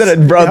guys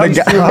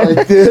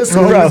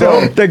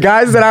the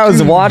guys that I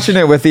was watching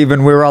it with,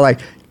 even, we were all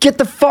like, get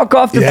the fuck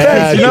off the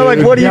fence. Like,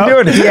 what are you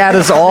doing? He had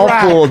us all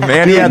fooled,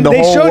 man. He had the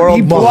whole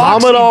world.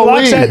 Muhammad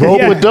Ali,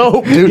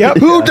 rope-a-dope, dude.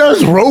 Who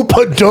does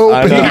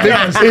rope-a-dope in the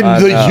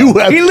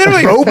UFC? He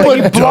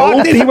literally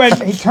blocked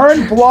it. He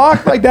turned,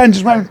 blocked like that, and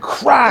just went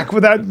crack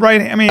with that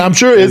right hand. I mean, I'm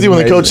sure Izzy,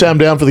 when the coach sat him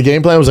down for the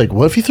game plan, was like,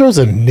 what if he throws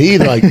a knee?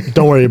 They're like,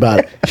 don't worry about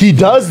it. He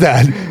does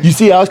that. You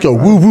see Alex go,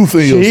 woo-woo,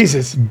 thing.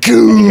 Jesus.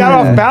 He got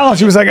off balance.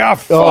 He was like, oh,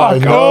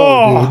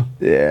 fuck.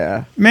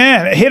 Yeah.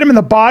 Man, it hit him in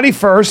the body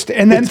first,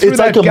 and then through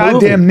that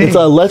goddamn knee. It's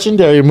a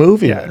legendary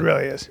movie. Yeah, it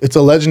really is. It's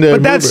a legendary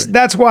movie. But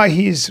that's why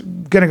he's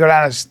going to go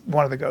down as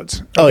one of the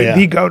GOATs. Oh, yeah.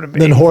 The GOAT of me.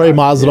 Then Jorge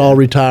Masvidal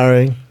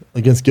retiring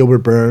against Gilbert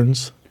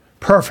Burns.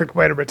 Perfect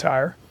way to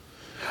retire.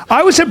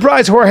 I was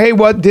surprised Jorge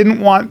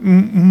didn't want,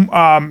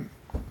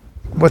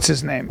 what's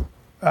his name?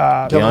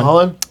 Kevin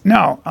Holland?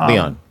 No.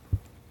 Leon.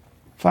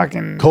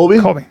 Fucking Colby?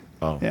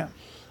 Oh. Yeah.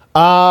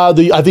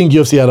 I think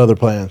UFC had other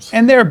plans.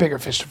 And they're a bigger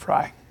fish to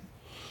fry.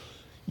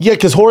 Yeah,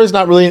 because Jorge's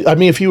not really... I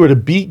mean, if he were to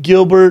beat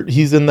Gilbert,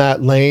 he's in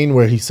that lane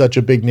where he's such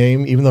a big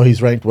name, even though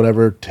he's ranked,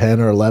 10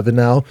 or 11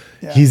 now.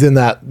 Yeah.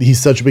 He's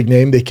such a big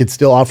name. They could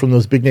still offer him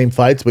those big name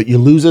fights, but you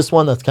lose this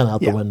one, that's kind of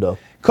out the window.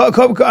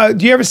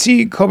 Do you ever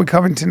see Colby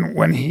Covington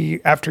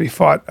after he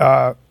fought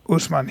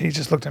Usman, he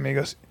just looked at me and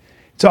goes,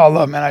 it's all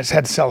love, man. I just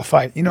had to sell a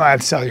fight. I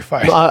had to sell your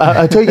fight.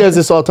 I tell you guys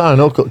this all the time. I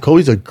know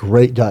Cody's a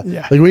great guy.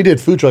 Yeah. Like, when we did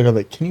Food Truck, I'm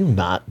like, can you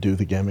not do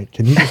the gimmick?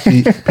 Can you just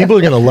be... People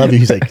are going to love you.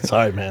 He's like,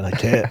 sorry, man, I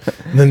can't.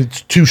 And then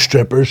two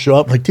strippers show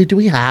up. I'm like, dude, do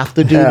we have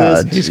to do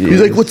this?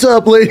 He's like, what's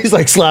up, ladies?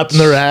 Like, slapping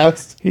their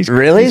ass. He's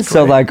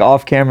so, like,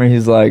 off camera,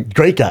 he's like...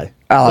 Great guy.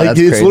 Oh, like, that's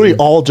it's crazy. literally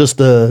all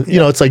just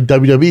it's like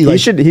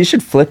WWE. He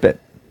should flip it.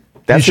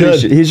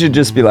 He should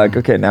just be like,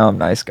 okay, now I'm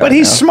nice guy. But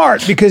he's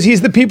smart, because he's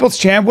the people's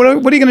champ. What are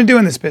you going to do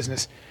in this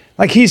business?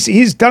 Like,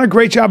 he's done a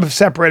great job of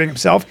separating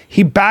himself.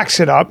 He backs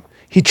it up.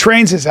 he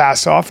trains his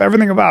ass off.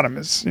 Everything about him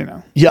is,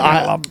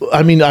 Yeah,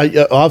 I mean,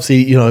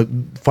 obviously,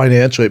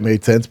 financially it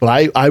made sense,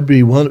 but I'd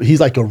be one. He's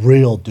like a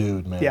real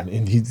dude, man, Yeah.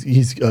 and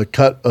he's a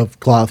cut of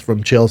cloth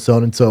from Chael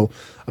Sonnen. So,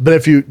 I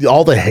bet if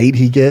all the hate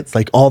he gets,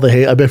 like all the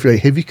hate, I bet if you're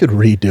like, hey, if you could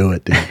redo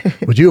it,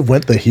 dude, would you have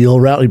went the heel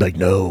route? He'd be like,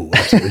 no,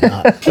 absolutely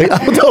not. Like,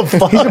 what the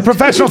fuck? He's a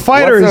professional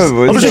fighter.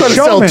 I'm just trying to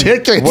sell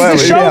tickets. He's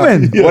a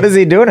showman. Yeah. What is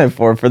he doing it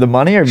for? For the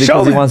money or because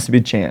Showman. he wants to be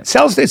champ?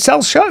 It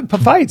sells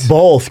fights.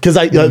 Both, because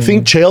I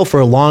think Chael for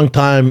a long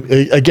time,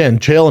 again,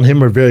 Chael and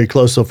him are very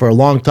close. So for a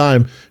long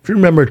time, if you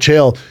remember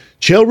Chael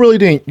really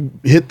didn't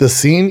hit the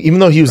scene, even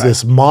though he was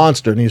this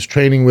monster and he was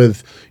training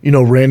with,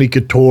 Randy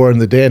Couture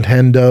and the Dan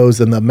Hendos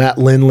and the Matt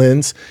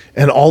Lindlands,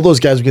 and all those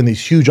guys were getting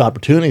these huge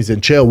opportunities,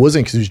 and Chael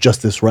wasn't because he was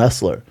just this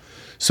wrestler.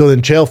 So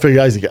then Chael figured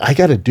out, he's like, I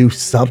got to do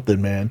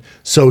something, man.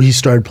 So he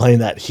started playing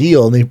that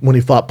heel, and when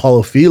he fought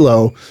Paulo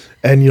Filo,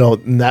 and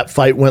and that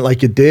fight went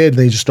like it did, and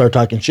they just started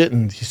talking shit,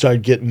 and he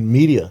started getting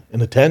media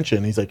and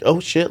attention. He's like, oh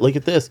shit, look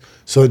at this.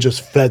 So it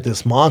just fed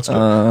this monster.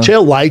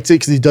 Chael likes it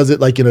because he does it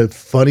like in a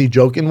funny,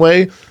 joking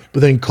way. But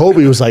then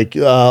Kobe was like,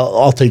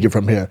 I'll take it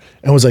from here,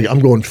 and was like, I'm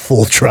going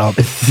full Trump.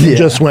 He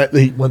went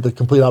the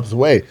complete opposite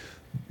way.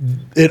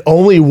 It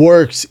only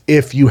works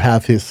if you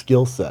have his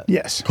skill set.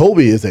 Yes.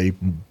 Kobe is a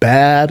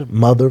bad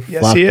motherfucker.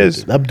 Yes, he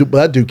is.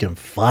 That dude can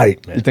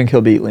fight, man. You think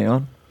he'll beat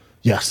Leon?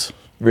 Yes.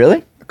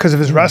 Really? Because of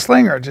his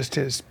wrestling or just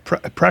his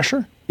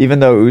pressure? Even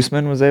though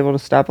Usman was able to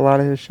stop a lot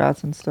of his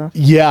shots and stuff?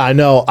 Yeah, I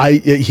know.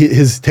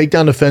 His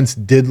takedown defense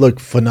did look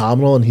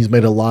phenomenal, and he's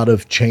made a lot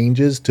of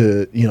changes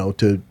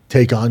to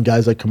take on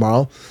guys like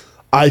Kamaru.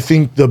 I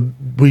think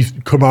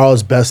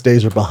Kamaru's best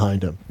days are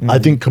behind him. I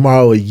think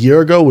Kamaru a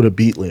year ago would have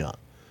beat Leon.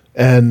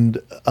 And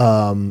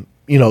so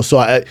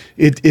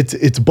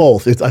it's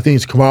both. I think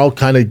it's Kamaru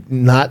kind of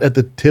not at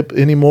the tip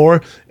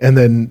anymore, and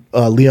then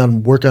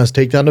Leon work on his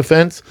takedown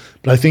defense.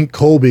 But I think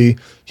Colby,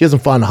 he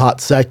hasn't fought in a hot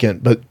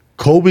second, but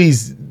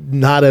Colby's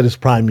not at his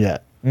prime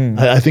yet.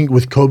 I think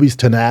with Colby's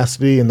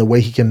tenacity and the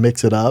way he can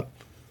mix it up.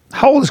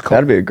 How old is Colby?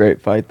 That'd be a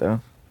great fight, though.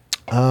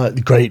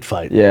 Great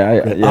fight.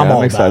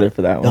 I'm excited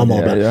for that one. I'm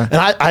all about it. And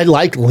I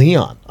like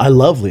Leon. I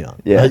love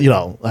Leon. Yeah.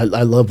 I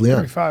love Leon.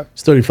 35.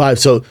 He's 35.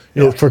 So,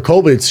 for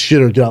Colby, it's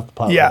shit or get off the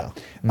pot. Yeah.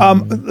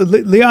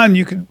 Leon,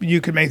 you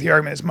could make the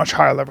argument is much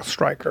higher level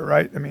striker,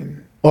 right? I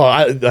mean, well,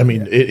 I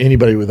mean,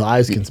 anybody with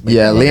eyes can speak.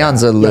 Yeah,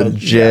 Leon's a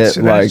legit,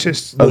 so that's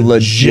just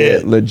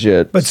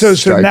legit. But so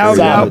striker.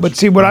 now, but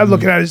see, what I'm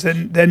looking at is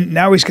then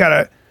now he's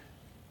got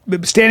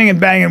standing and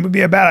banging would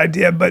be a bad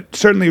idea, but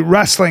certainly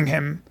wrestling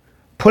him,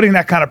 putting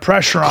that kind of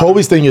pressure on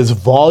Colby's thing is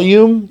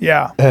volume.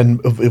 Yeah.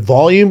 And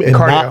volume and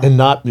Cardio.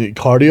 not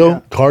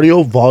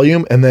cardio,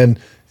 volume, and then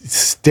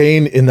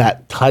staying in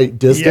that tight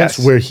distance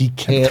where he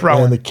can't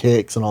land the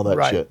kicks and all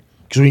that shit.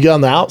 Because when you get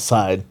on the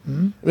outside,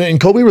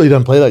 and Colby really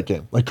doesn't play that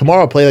game. Like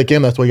Kamaru played that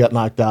game, that's why he got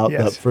knocked out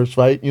that first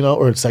fight,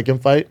 or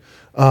second fight.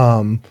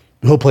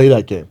 He'll play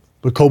that game.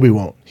 But Colby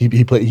won't.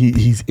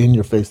 He's in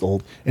your face the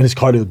whole, and his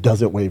cardio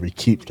doesn't waver. He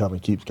keeps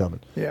coming.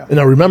 Yeah. And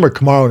I remember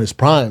Kamaru in his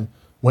prime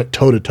went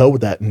toe to toe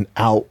with that and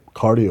out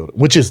cardioed,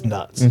 which is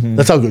nuts.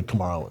 That's how good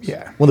Kamaru is.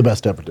 Yeah. One of the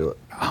best to ever do it.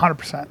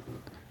 100%.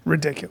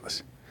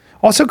 Ridiculous.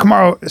 Also,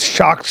 Kamaru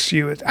shocks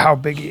you at how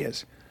big he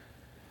is.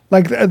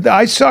 Like,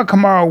 I saw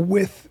Kamaru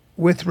with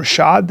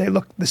Rashad. They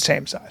look the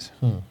same size.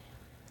 You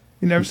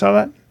never saw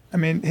that? I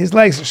mean, his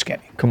legs are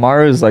skinny.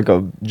 Kamaru is like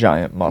a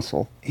giant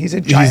muscle. He's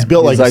a giant. He's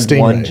built like a like stingray.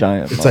 one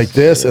giant It's muscle. like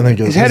this, and then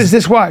goes. His head is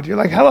this wide. You're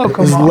like, hello,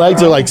 Kamaru. His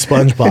legs are like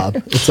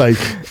SpongeBob. It's like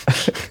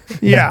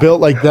yeah,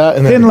 built like that,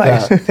 and thin then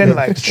legs, that. thin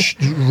legs.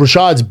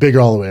 Rashad's bigger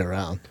all the way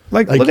around.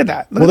 Like look at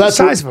that. Look at the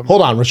size of him.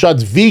 Hold on,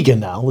 Rashad's vegan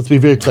now. Let's be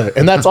very clear,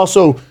 and that's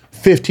also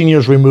 15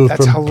 years removed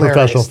from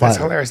professional fighting. That's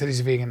hilarious that he's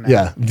vegan now.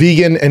 Yeah,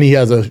 vegan, and he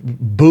has a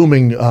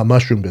booming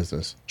mushroom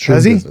business.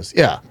 Does he? Business.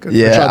 Yeah.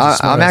 Yeah,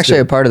 I'm actually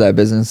a part of that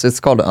business.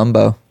 It's called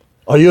Umbo.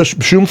 Are you a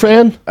shroom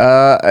fan?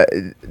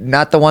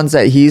 Not the ones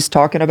that he's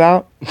talking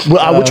about.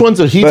 Which ones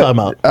are he talking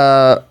about?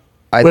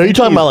 Are you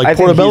talking about like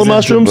portobello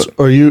mushrooms,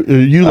 or you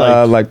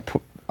like?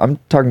 I'm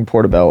talking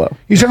portobello.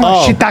 You talking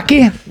about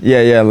shiitake?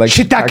 Yeah, like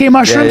shiitake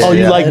mushrooms. Oh,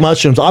 you like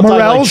mushrooms? I'm talking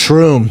like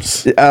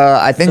shrooms.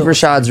 I think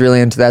Rashad's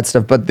really into that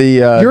stuff, but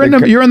you're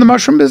in the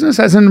mushroom business,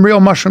 as in real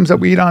mushrooms that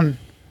we eat on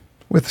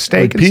with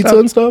steak, like pizza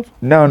and stuff.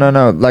 No.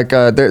 Like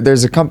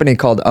there's a company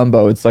called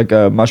Umbo. It's like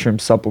a mushroom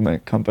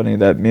supplement company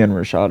that me and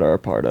Rashad are a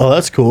part of. Oh,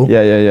 that's cool.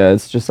 Yeah.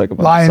 It's just like a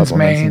bunch Lion's of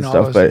supplements mane, and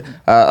all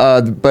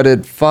stuff. But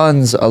it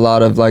funds a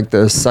lot of like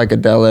the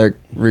psychedelic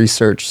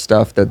research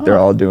stuff that they're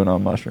all doing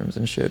on mushrooms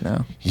and shit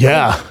now.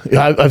 Yeah,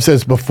 I've said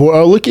this before.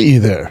 Oh, look at you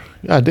there.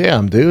 God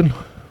damn, dude.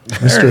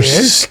 Mr.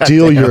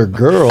 Steal Your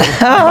Girl.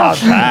 How about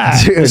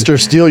that? Mr.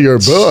 Steal Your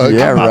Book.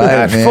 Yeah, right,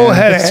 that man. full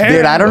head of hair?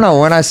 Dude, I don't know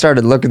when I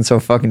started looking so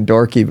fucking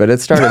dorky, but it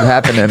started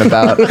happening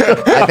about.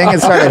 I think it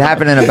started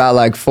happening about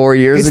like 4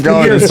 years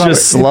ago, and it's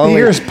just slowly. The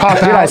ears pop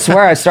Dude, out. I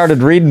swear I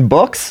started reading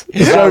books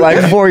about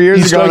like 4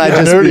 years ago, and I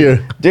started just. getting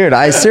nerdier. Dude,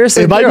 I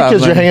seriously. It might be do. I'm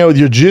because you're like, hanging out with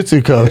your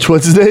jiu-jitsu coach.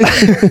 What's his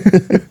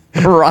name?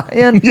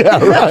 Ryan.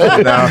 Yeah,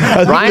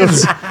 right.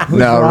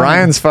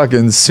 Ryan's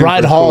fucking super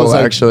Ryan Hall cool, is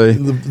like actually.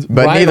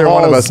 But Ryan neither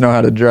one of Hall us know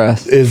how to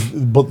dress.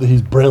 But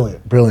he's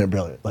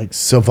brilliant. Like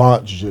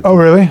savant jiu-jitsu. Oh,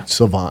 really?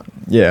 Savant.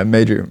 Yeah,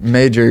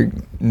 major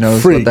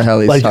knows Freak, what the hell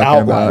he's like talking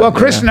outlaw. about. Well,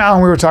 Christian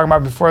Allen, we were talking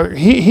about before.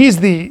 He's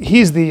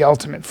the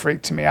ultimate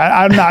freak to me.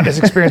 I'm not as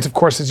experienced, of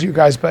course, as you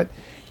guys, but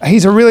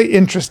he's a really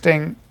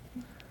interesting,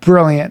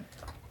 brilliant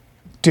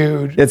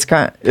dude.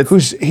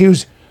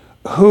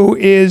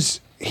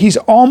 He's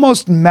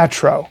almost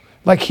Metro.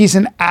 Like he's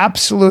an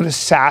absolute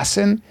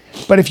assassin.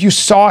 But if you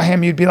saw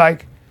him, you'd be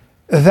like,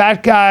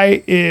 that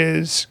guy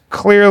is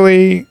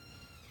clearly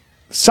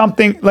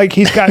something. Like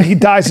he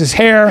dyes his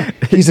hair.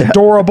 He's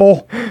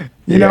adorable.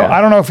 You know,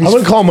 I don't know if he's. I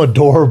would call him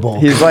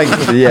adorable. He's like,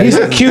 yeah, He's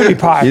a cutie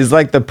pie. He's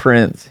like the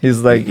prince. He's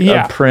like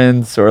Yeah. a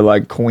prince or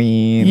like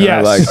queen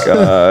Yes. or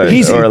like.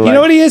 He's, or you like, know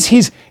what he is?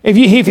 He's if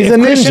a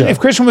Christian, ninja. if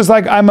Christian was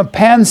like, I'm a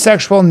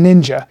pansexual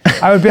ninja,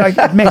 I would be like,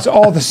 it makes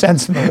all the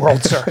sense in the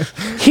world, sir.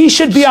 He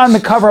should be on the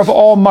cover of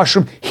all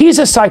mushroom. He's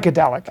a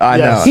psychedelic. I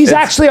know. He's It's-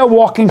 actually a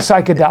walking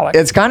psychedelic.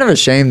 It's kind of a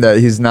shame that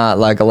he's not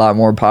like a lot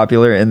more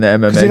popular in the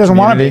MMA he doesn't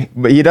wanna community.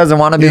 be. But he doesn't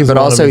want to be. doesn't But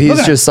wanna also, be. he's Look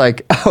at just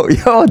like, oh,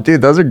 yo,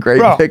 dude, those are great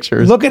Bro,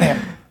 pictures. look at him.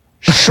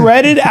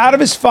 Shredded out of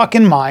his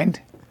fucking mind.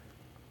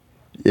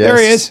 Yes. There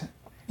he is.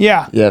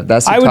 Yeah. Yeah,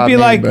 that's the I would top be name,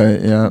 like,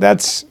 but, yeah.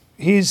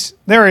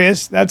 there he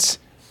is.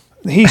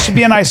 He should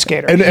be an ice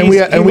skater. And he we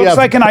looks have-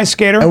 like an ice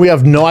skater. And we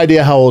have no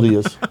idea how old he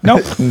is.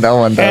 Nope. No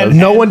one does. And-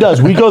 No one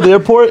does. We go to the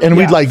airport and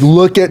Yeah. we'd like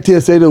look at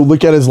TSA to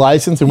look at his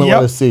license and we'll Yep.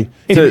 let us see.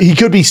 If- He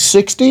could be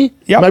 60.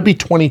 Yep. Might be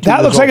 22.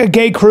 That looks like a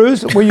gay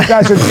cruise where you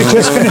guys are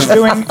just finished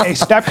doing a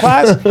step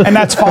class, and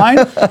that's fine.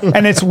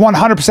 And it's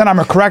 100%. I'm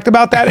correct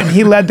about that. And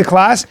he led the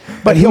class,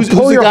 but he'll who's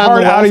pull the your guy on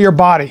heart the out of left? your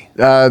body.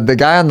 The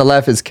guy on the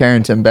left is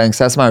Carrington Banks.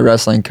 That's my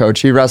wrestling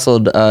coach. He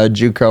wrestled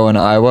JUCO in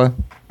Iowa.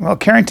 Well,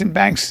 Carrington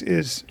Banks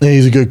is. And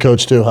he's a good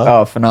coach too,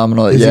 huh? Oh,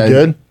 phenomenal! Is he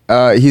good?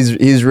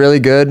 He's really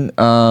good.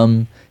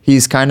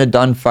 He's kind of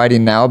done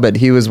fighting now, but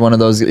he was one of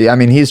those. I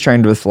mean, he's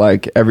trained with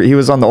like he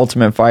was on the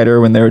Ultimate Fighter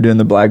when they were doing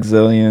the Black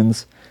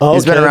Zillions. Oh,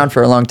 He's been okay. around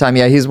for a long time.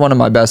 Yeah, he's one of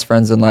my best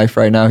friends in life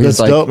right now. He's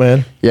That's dope,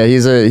 man. Yeah,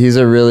 he's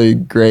a really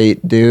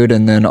great dude,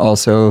 and then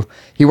also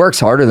he works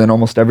harder than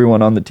almost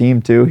everyone on the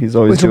team too. He's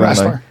always He's a doing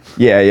wrestler. like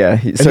yeah.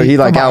 So he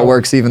like from Iowa.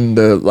 outworks even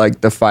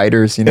the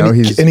fighters. You know, And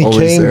he's he always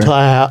came there. to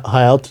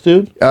high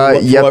altitude? For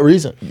Yep. what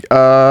reason?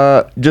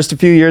 Just a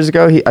few years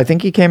ago, I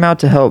think he came out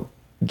to help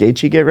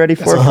Gaethje get ready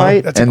for a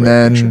fight, That's a and great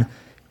then picture.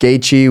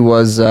 Gaethje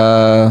was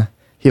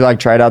he like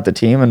tried out the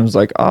team and was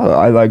like, oh,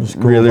 I like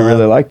cool, really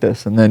man. like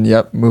this, and then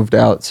moved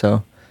out.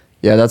 So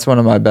yeah, that's one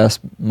of my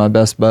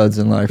best buds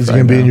in life. Is he right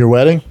going to be now. in your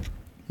wedding?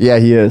 Yeah,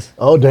 he is.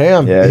 Oh,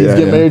 damn. Yeah, He's yeah,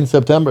 getting yeah. married in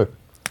September.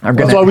 I'm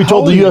That's gonna. why we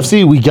told the How old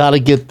UFC we got to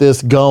get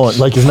this going.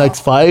 Like his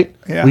next fight,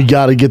 Yeah. we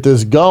got to get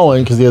this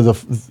going because he has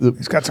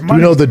He's got some Do money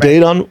you know to the make.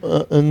 date on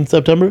in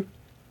September?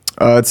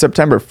 It's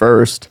September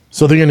 1st.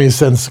 So they're going to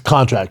send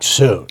contracts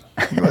soon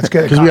Let's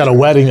get it. because we got a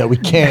wedding that we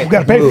can't. We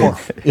gotta pay move.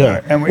 for.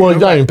 Yeah, And we- well,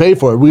 not even pay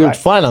for it. We were Right.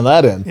 fine on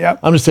that end. Yep.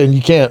 I'm just saying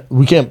we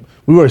can't.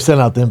 We already sent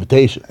out the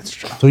invitation. That's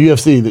true. So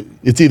UFC,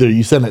 it's either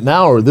you send it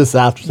now or this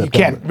after September.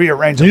 You can't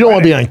rearrange. You a don't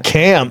want to be wedding. on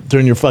camp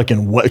during your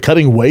fucking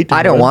cutting weight.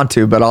 I don't want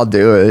to, but I'll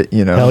do it.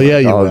 You know. Hell yeah,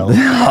 you I'll, will.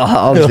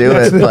 I'll do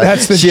it. But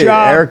that's the shit,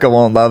 job. Erica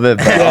won't love it,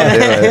 but I'll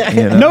do it.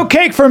 You know? No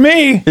cake for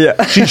me.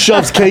 Yeah. She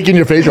shoves cake in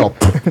your face. You're all,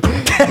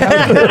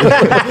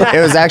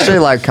 It was actually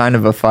like kind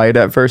of a fight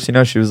at first. You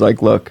know, she was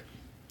like, "Look,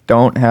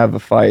 don't have a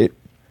fight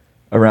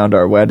around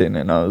our wedding,"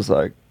 and I was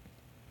like,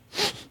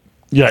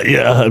 yeah.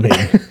 I mean, I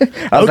was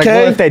like, Okay.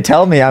 well, if they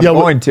tell me I'm Yeah,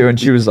 well- going to, and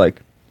she was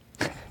like,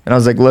 and I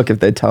was like, look, if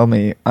they tell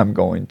me I'm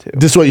going to.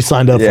 this is what you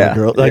signed up Yeah, for,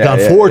 girl. Like, yeah,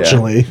 yeah,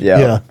 unfortunately, yeah.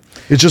 yeah.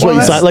 It's just Well,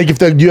 what you that's- signed. Like, if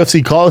the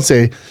UFC call and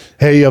say,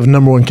 "Hey, you have a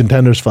number one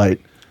contenders fight,"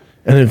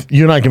 and if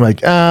you're not gonna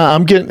be like,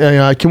 I'm getting,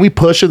 can we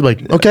push it?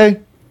 Like, okay,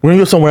 we're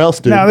gonna go somewhere else,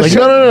 dude. No, the Like, show,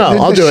 no,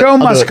 I'll the do it. show I'll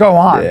do must it. go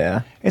on.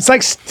 Yeah. It's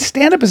like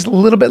stand up is a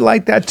little bit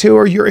like that too.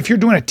 Or if you're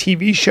doing a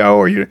TV show,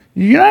 or you're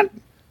not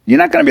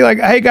going to be like,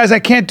 hey guys, I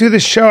can't do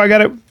this show. I got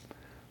to.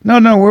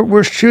 No,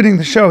 we're shooting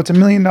the show. It's $1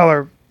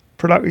 million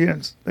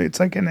production. It's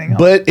like anything else.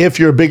 But if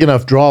you're a big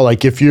enough draw,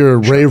 like if you're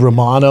Ray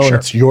Romano and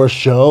it's your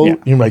show, Yeah.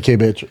 you're like, hey,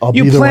 bitch, I'll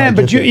You be there when plan, I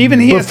but get you- there. even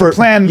he But has to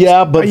plan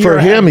Yeah, a but year for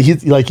him,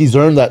 ahead. he's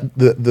earned that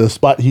the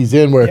spot he's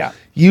in where Yeah.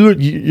 you're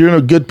in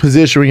a good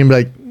position where you can be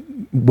like,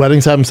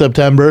 weddings happen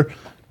September,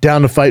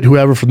 down to fight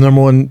whoever for the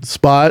number one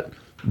spot.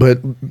 But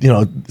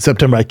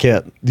September I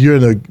can't. You're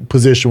in a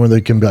position where they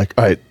can be like,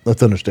 all right,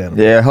 let's understand.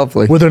 Yeah,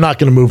 hopefully. Where they're not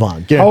going to move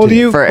on. How old are Guaranteed.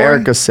 you? For Cory?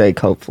 Erica's sake,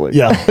 hopefully.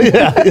 Yeah.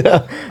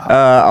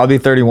 I'll be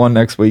 31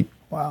 next week.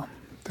 Wow,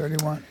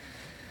 31.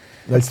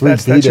 That's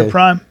That's your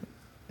prime.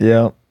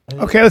 Yeah.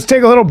 Okay, let's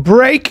take a little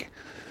break.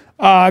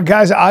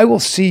 Guys, I will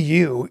see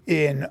you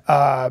in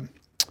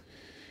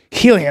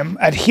Helium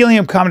at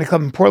Helium Comedy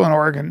Club in Portland,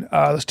 Oregon.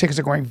 Those tickets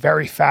are going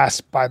very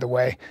fast, by the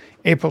way.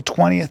 April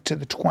 20th to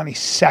the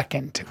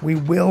 22nd. We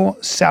will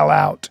sell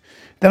out.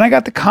 Then I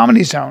got the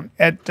Comedy Zone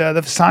at the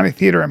Vasani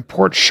Theater in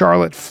Port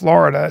Charlotte,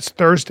 Florida. That's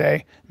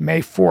Thursday,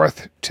 May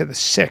 4th to the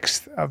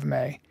 6th of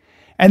May.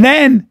 And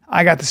then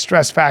I got the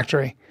Stress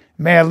Factory,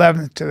 May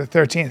 11th to the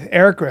 13th.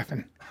 Eric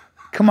Griffin,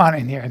 come on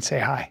in here and say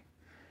hi.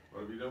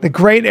 The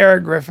great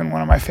Eric Griffin,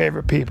 one of my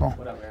favorite people,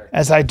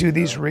 as I do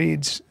these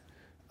reads.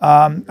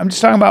 I'm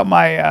just talking about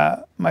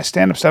my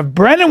stand-up stuff.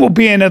 Brendan will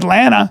be in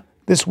Atlanta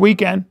this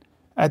weekend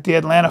at the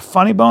Atlanta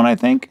Funny Bone, I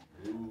think.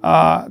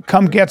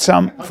 Come get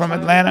some from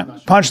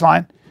Atlanta.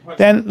 Punchline.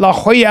 Then La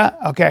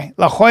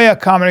Jolla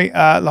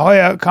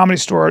Comedy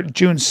Store,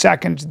 June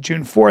 2nd to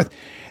June 4th.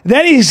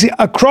 Then he's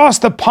across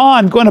the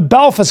pond, going to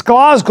Belfast,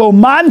 Glasgow,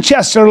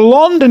 Manchester,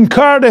 London,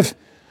 Cardiff,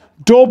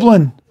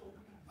 Dublin.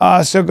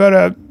 So go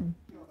to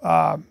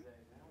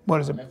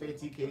what is it?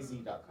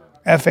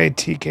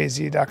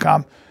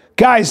 FATKZ.com.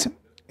 Guys,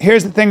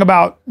 here's the thing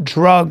about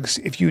drugs.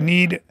 If you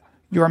need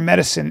your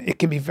medicine, it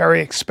can be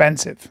very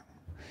expensive.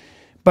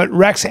 But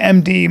Rex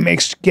MD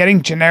makes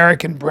getting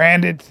generic and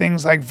branded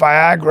things like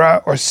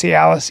Viagra or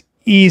Cialis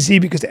easy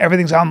because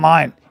everything's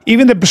online,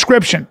 even the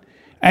prescription.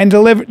 And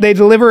they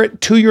deliver it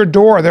to your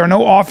door. There are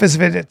no office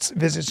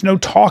visits, no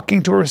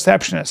talking to a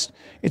receptionist.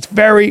 It's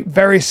very,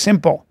 very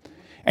simple.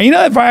 And you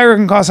know that Viagra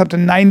can cost up to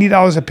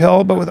 $90 a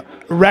pill, but with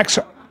Rex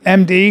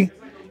MD,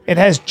 it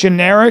has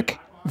generic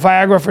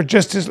Viagra for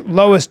just as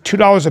low as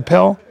 $2 a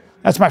pill.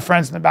 That's my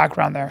friends in the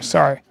background there.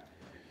 Sorry.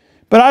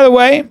 But either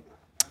way,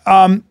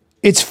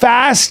 it's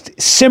fast,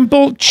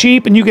 simple,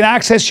 cheap, and you can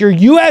access your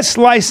U.S.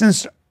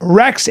 licensed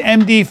Rex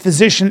MD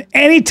physician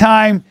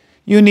anytime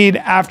you need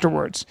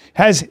afterwards.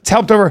 It's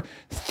helped over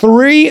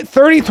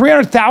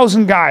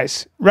 300,000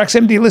 guys. Rex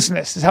MD, listen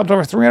to this. It's helped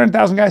over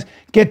 300,000 guys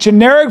get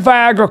generic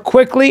Viagra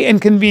quickly and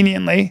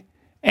conveniently,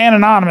 and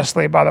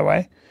anonymously, by the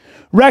way.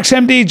 Rex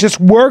MD just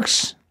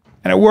works,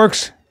 and it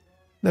works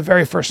the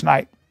very first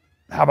night.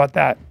 How about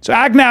that? So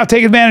act now.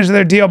 Take advantage of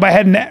their deal by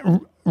heading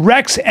to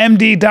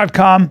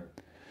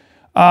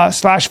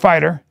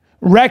rexmd.com/fighter.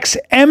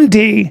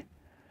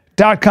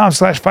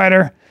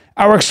 rexmd.com/fighter.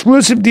 Our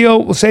exclusive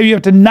deal will save you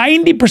up to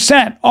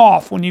 90%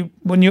 off when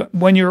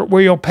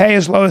you'll pay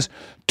as low as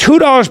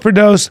 $2 per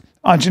dose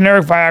on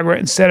generic Viagra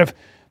instead of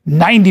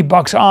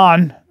 $90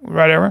 on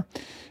whatever.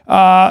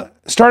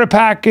 Starter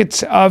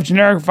packets of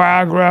generic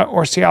Viagra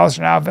or Cialis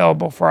are now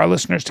available for our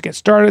listeners to get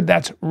started.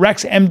 That's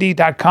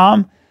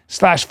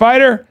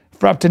rexmd.com/fighter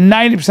for up to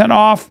 90%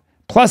 off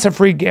plus a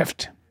free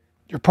gift.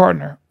 Your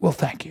partner will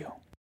thank you.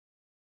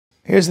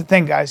 Here's the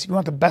thing, guys. You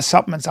want the best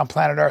supplements on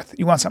planet Earth.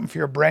 You want something for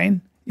your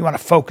brain. You want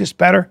to focus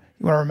better.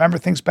 You want to remember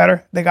things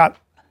better. They got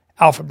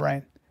Alpha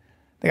Brain.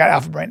 They got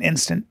Alpha Brain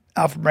Instant,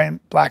 Alpha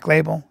Brain Black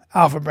Label,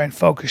 Alpha Brain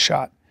Focus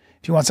Shot.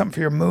 If you want something for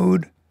your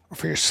mood or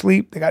for your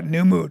sleep, they got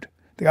New Mood.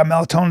 They got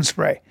melatonin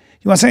spray.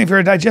 You want something for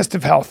your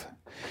digestive health.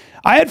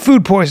 I had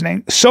food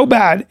poisoning so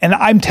bad, and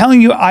I'm telling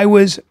you, I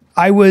was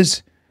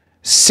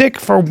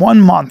sick for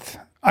 1 month.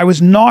 I was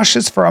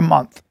nauseous for a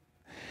month.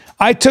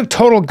 I took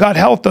Total Gut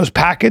Health, those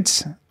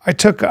packets. I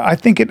think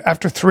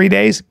after 3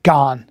 days,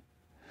 gone.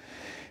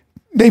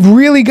 They've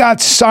really got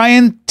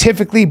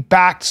scientifically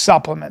backed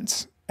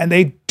supplements, and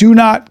they do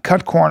not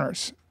cut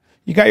corners.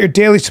 You got your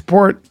daily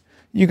support.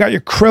 You got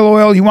your krill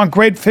oil. You want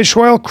great fish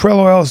oil? Krill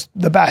oil is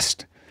the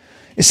best.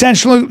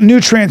 Essential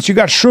nutrients. You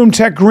got Shroom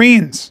Tech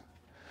Greens.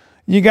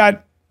 You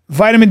got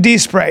vitamin D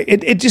spray.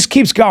 It just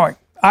keeps going.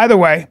 Either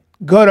way,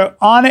 go to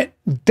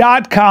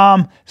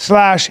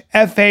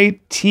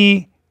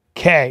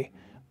onnit.com/FATK.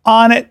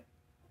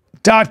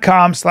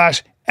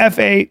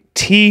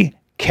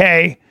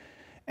 onnit.com/FATK.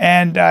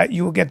 And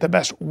you will get the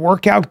best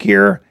workout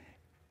gear,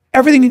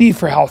 everything you need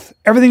for health,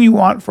 everything you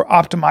want for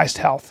optimized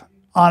health.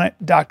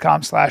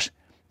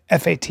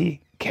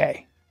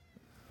 onnit.com/FATK.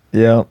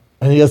 Yeah.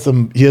 And he has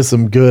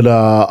some good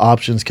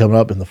options coming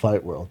up in the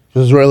fight world.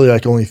 There's really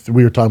like only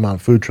we were talking about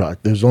food truck.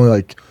 There's only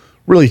like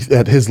really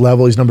at his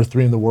level, he's number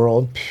 3 in the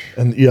world.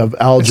 And you have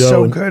Aljo. It's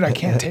so good, I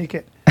can't take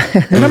it.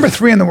 You're number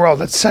 3 in the world.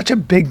 That's such a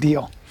big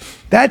deal.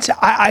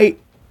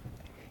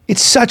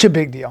 It's such a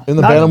big deal. In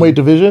the bantamweight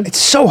division? It's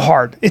so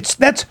hard.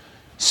 That's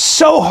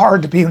so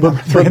hard to be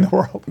number 3 in the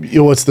world.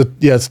 You know, it's tough.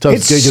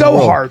 It's so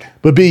hard.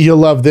 But B, you'll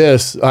love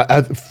this.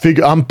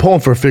 I'm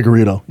pulling for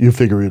Figueiredo.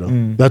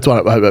 Figueiredo. That's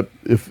what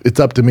if it's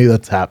up to me,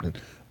 that's happening.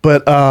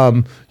 But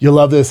you'll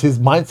love this. His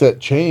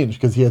mindset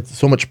changed because he had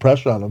so much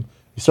pressure on him.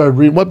 You started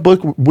reading. What book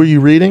were you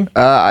reading?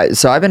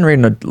 So I've been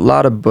reading a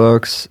lot of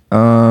books.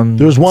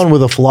 There was one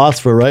with a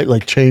philosopher, right?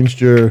 Like changed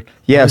your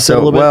yeah.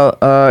 So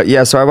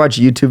So I watch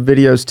YouTube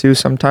videos too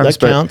sometimes.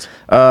 That counts.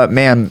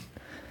 Man,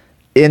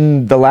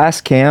 in the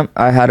last camp,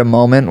 I had a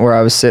moment where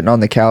I was sitting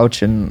on the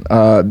couch and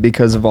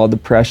because of all the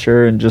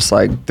pressure and just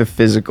like the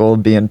physical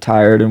being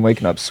tired and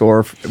waking up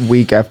sore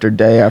week after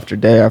day after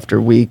day after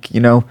week,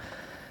 you know,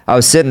 I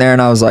was sitting there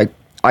and I was like,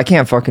 I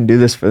can't fucking do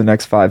this for the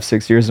next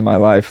 5-6 years of my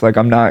life. Like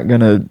I'm not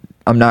gonna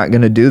I'm not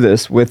going to do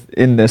this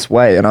in this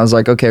way. And I was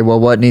like, okay, well,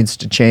 what needs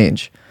to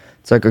change?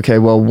 It's like, okay,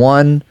 well,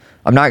 one,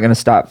 I'm not going to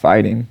stop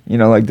fighting. You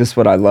know, like, this is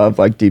what I love,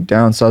 like, deep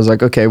down. So I was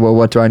like, okay, well,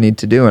 what do I need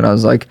to do? And I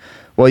was like,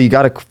 well, you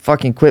got to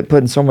fucking quit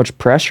putting so much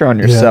pressure on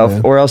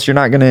yourself, or else you're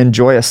not going to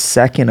enjoy a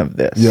second of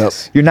this. Yep.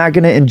 You're not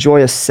going to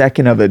enjoy a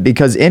second of it,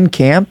 because in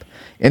camp,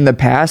 in the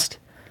past,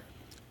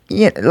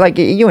 like,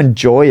 you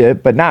enjoy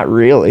it, but not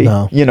really.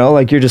 No. You know,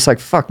 like, you're just like,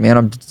 fuck, man,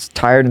 I'm just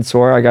tired and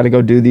sore. I got to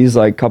go do these,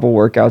 like, couple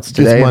workouts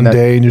today. Just one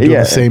day and you're doing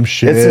the same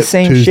shit. It's the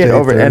same Tuesday, shit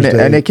over,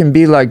 and it can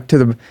be like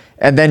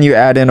and then you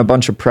add in a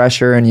bunch of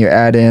pressure, and you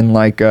add in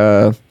like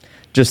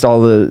just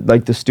all the,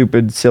 like, the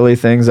stupid, silly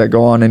things that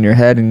go on in your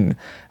head. And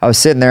I was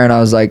sitting there and I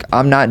was like,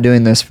 I'm not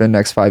doing this for the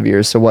next 5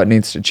 years. So what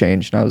needs to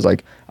change? And I was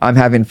like, I'm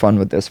having fun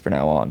with this for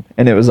now on.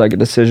 And it was like a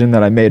decision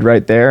that I made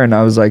right there. And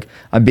I was like,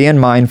 I'm being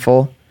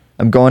mindful.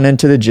 I'm going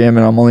into the gym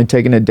and I'm only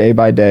taking it day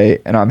by day,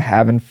 and I'm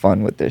having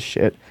fun with this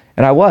shit.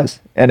 And I was.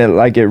 And it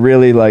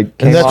really like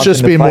came and that's off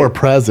just in the being fight. more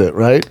present,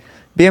 right?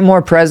 Being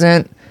more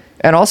present,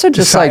 and also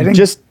just Deciding. like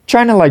just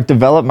trying to like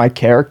develop my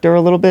character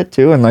a little bit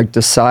too, and like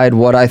decide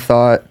what I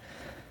thought,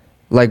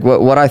 like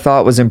what I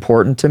thought was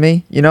important to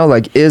me. You know,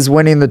 like, is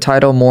winning the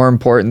title more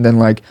important than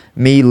like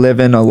me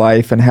living a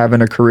life and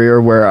having a career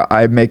where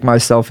I make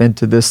myself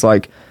into this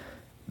like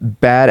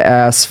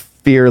badass,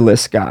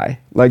 fearless guy?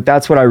 Like,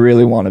 that's what I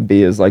really want to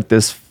be, is like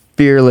this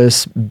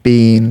fearless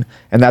being.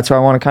 And that's what I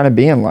want to kind of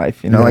be in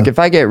life. You know, like, if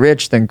I get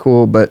rich, then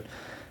cool. But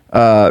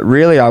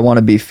really, I want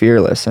to be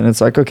fearless. And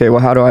it's like, okay, well,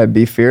 how do I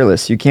be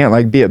fearless? You can't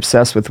like be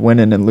obsessed with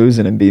winning and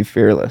losing and be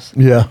fearless.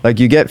 Yeah. Like,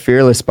 you get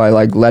fearless by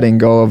like letting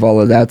go of all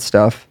of that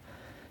stuff.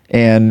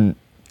 And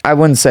I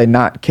wouldn't say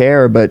not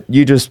care, but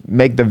you just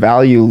make the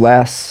value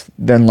less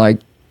than like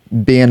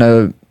being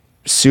a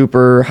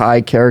super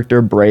high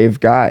character, brave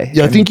guy.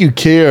 Yeah, I think you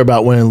care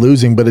about winning and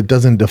losing, but it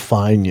doesn't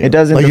define you. It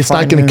doesn't like, it's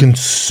not define going to you.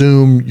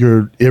 consume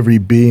your every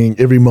being,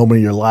 every moment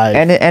of your life.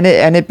 And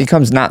it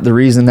becomes not the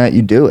reason that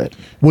you do it.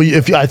 Well,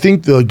 I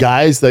think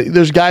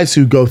there's guys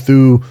who go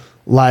through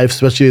life,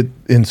 especially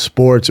in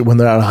sports, when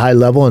they're at a high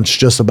level, and it's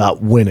just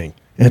about winning.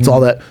 And it's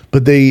all that.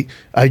 But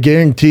I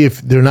guarantee,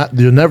 if they're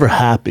never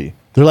happy.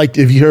 They're like,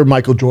 if you heard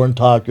Michael Jordan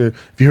talk, or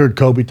if you heard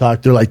Kobe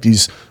talk, they're like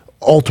these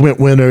ultimate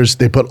winners.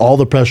 They put all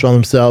the pressure on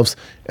themselves.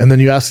 And then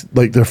you ask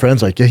like their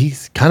friends, like, yeah,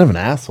 he's kind of an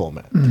asshole,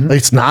 man. Like,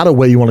 it's not a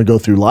way you want to go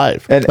through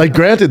life. And, like,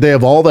 granted, they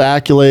have all the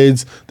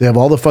accolades, they have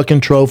all the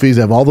fucking trophies,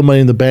 they have all the money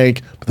in the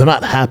bank, but they're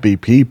not happy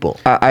people.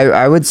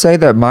 I would say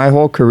that my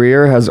whole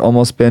career has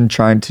almost been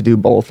trying to do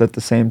both at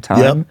the same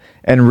time. Yep.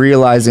 And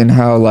realizing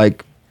how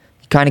like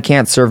you kind of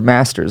can't serve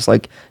masters.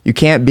 Like, you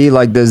can't be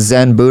like the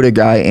Zen Buddha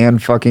guy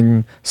and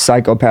fucking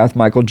psychopath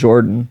Michael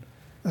Jordan.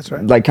 That's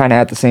right. Like, kind of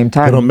at the same They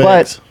time. don't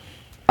mix. But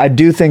I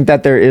do think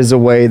that there is a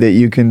way that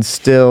you can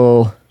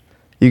still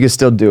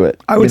do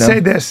it. I would you know? say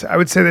this. I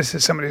would say this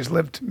as somebody who's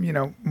lived, you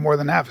know, more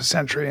than half a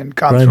century and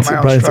gone Brian's, through my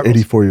own Brian's struggles.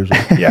 84 years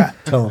old. Yeah,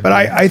 Tell him. but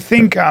I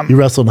think He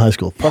wrestled in high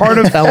school. part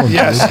of Tell him.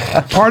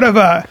 yes,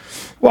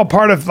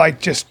 part of like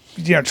just,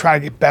 you know,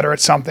 trying to get better at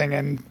something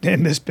and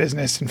in this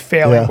business and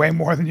failing Yeah. way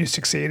more than you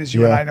succeed, as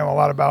you and Yeah. I know a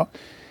lot about,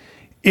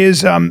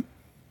 is a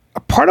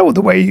part of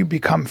the way you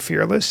become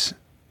fearless.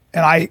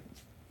 And I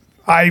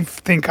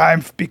think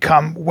I've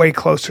become way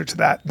closer to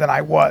that than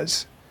I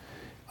was.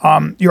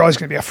 You're always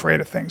going to be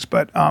afraid of things,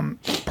 but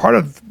part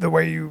of the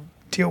way you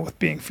deal with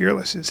being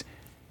fearless is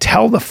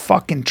tell the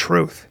fucking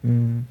truth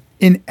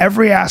in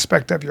every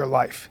aspect of your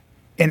life.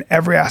 In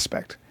every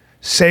aspect,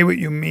 say what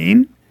you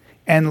mean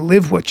and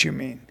live what you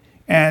mean.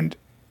 And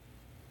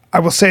I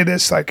will say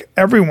this: like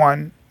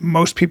everyone,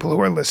 most people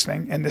who are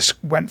listening, and this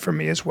went for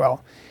me as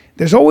well.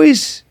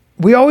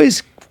 We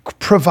always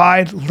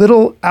provide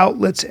little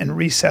outlets and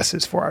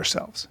recesses for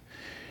ourselves.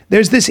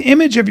 There's this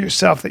image of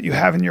yourself that you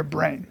have in your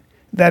brain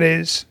that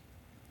is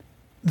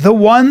the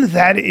one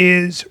that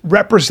is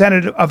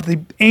representative of the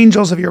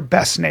angels of your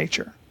best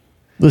nature.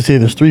 Let's see,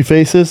 there's three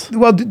faces.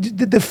 Well,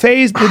 the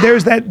phase,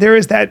 there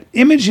is that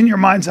image in your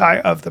mind's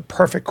eye of the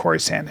perfect Cory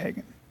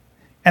Sandhagen.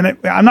 And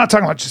I'm not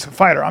talking about just a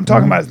fighter. I'm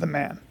talking about as the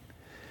man.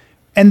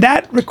 And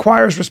that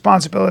requires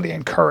responsibility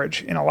and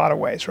courage in a lot of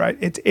ways, right?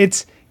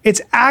 It's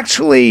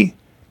actually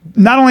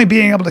not only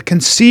being able to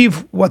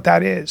conceive what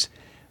that is,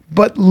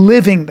 but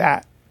living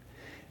that.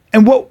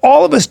 And what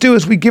all of us do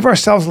is we give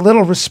ourselves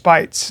little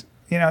respites.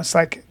 You know, it's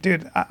like,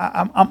 dude,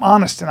 I'm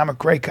honest and I'm a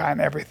great guy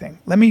and everything.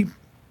 Let me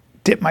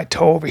dip my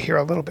toe over here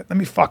a little bit. Let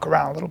me fuck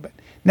around a little bit.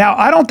 Now,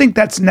 I don't think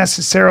that's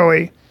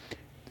necessarily,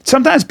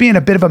 sometimes being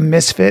a bit of a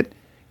misfit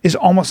is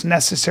almost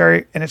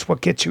necessary, and it's what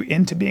gets you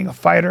into being a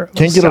fighter.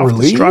 Can't get a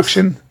release?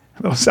 Self-destruction.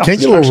 A little Can't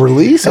get a little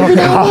release?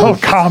 little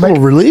comic.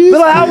 Little release?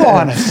 Little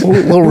outlaw on it.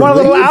 Little You want a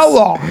little release?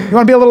 outlaw. You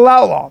want to be a little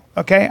outlaw.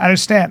 Okay? I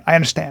understand. I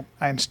understand.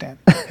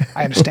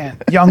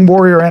 Young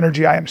warrior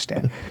energy, I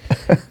understand.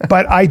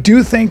 But I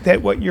do think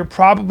that what you're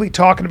probably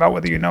talking about,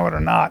 whether you know it or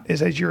not,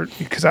 is as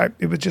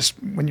it was just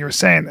when you were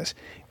saying this,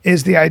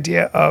 is the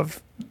idea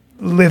of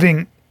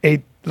living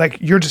like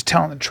you're just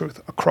telling the truth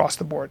across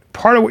the board.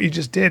 Part of what you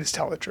just did is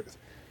tell the truth.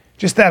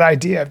 Just that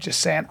idea of just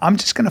saying, I'm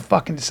just going to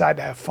fucking decide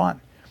to have fun.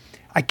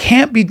 I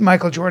can't be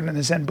Michael Jordan and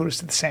a Zen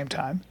Buddhist at the same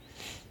time.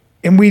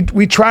 And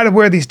we try to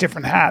wear these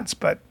different hats,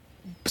 but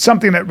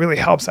something that really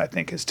helps, I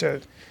think, is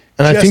to.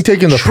 And I think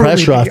taking the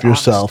pressure off honest.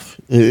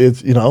 yourself,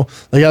 it's, you know,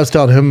 like I was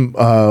telling him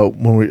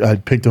when I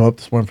picked him up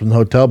this morning from the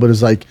hotel, but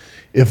it's like,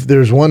 if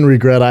there's one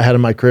regret I had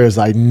in my career is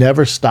I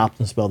never stopped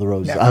and smelled the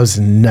roses. Never. I was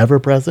never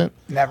present.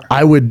 Never.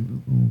 I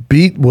would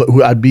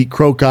beat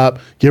Crow Cop,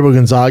 Gabriel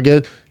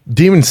Gonzaga,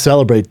 didn't even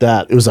celebrate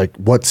that. It was like,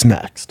 what's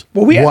next?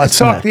 Well, we had this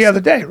talk the other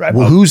day, right?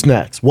 Well, who's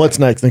next? What's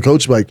next? And the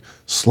coach was like,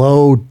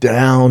 slow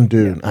down,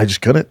 dude. I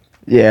just couldn't.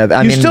 Yeah,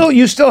 I mean,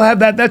 you still have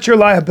that. That's your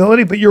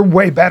liability, but you're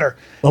way better.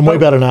 I'm way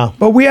better now.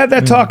 But we had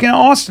that talk in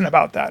Austin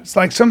about that. It's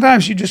like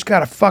sometimes you just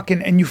gotta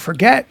and you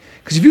forget,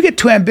 because if you get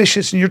too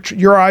ambitious and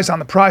your eyes on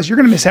the prize, you're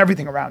gonna miss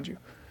everything around you.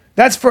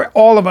 That's for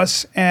all of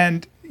us.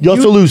 And you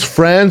also lose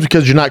friends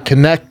because you're not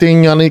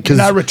connecting on it. Because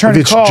if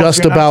it's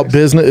just about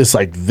business, it's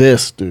like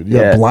this, dude. You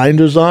have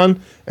blinders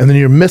on, and then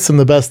you're missing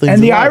the best things.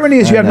 And the irony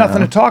is you have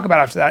nothing to talk about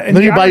after that. And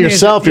then you're by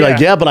yourself. You're like,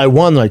 yeah, but I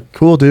won. Like,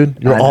 cool, dude.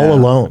 You're all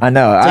alone. I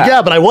know. It's like,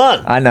 yeah, but I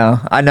won. I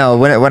know.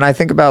 When I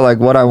think about like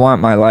what I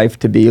want my life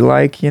to be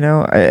like, you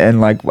know,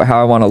 and like how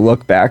I want to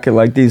look back at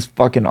like these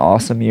fucking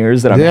awesome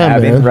years that I'm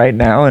having right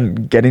now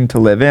and getting to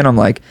live in, I'm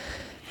like,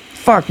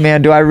 fuck,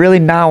 man, do I really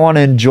not want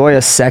to enjoy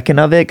a second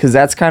of it? Because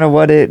that's kind of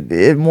what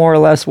it more or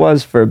less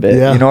was for a bit,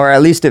 you know, or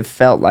at least it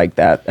felt like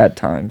that at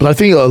times. But I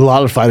think a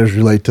lot of fighters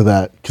relate to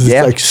that because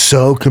it's like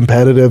so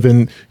competitive,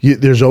 and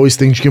there's always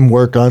things you can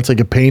work on. It's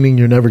like a painting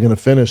you're never going to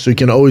finish, so you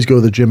can always go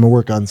to the gym and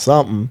work on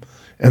something.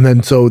 And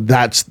then so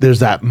there's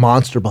that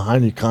monster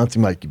behind you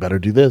constantly like, you better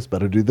do this,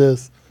 better do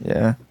this.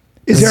 Yeah.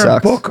 Is there a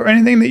book or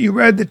anything that you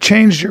read that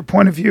changed your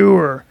point of view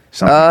or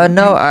something?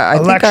 No, I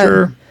think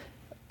lecture?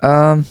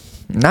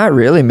 Not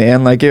really,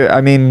 man. Like,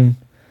 I've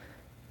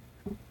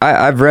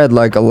read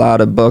like a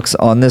lot of books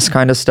on this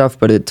kind of stuff,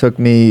 but it took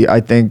me, I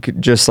think,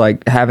 just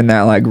like having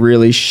that like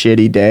really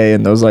shitty day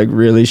and those like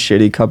really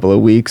shitty couple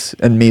of weeks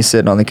and me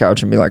sitting on the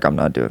couch and be like, I'm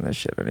not doing this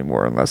shit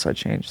anymore unless I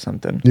change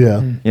something.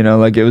 Yeah. You know,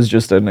 like it was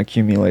just an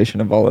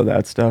accumulation of all of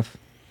that stuff.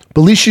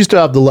 But at least you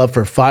still have the love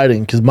for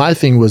fighting, because my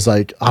thing was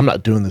like, I'm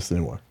not doing this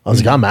anymore. I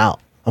was like, I'm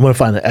out. I'm going to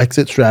find an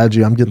exit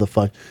strategy. I'm getting the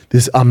fuck.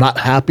 I'm not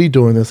happy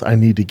doing this. I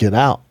need to get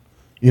out.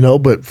 You know,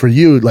 but for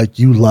you, like,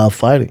 you love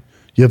fighting.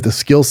 You have the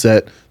skill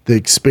set, the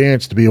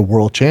experience to be a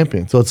world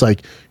champion. So it's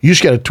like, you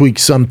just got to tweak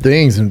some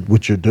things in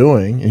what you're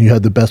doing, and you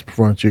had the best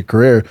performance of your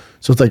career.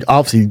 So it's like,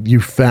 obviously, you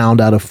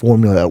found out a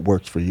formula that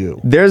works for you.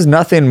 There's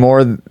nothing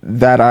more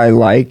that I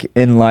like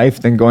in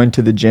life than going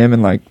to the gym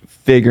and like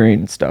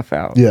figuring stuff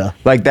out. Yeah.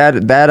 Like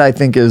that I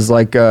think is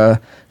like I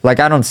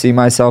don't see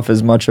myself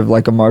as much of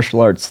like a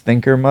martial arts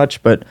thinker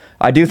much, but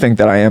I do think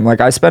that I am.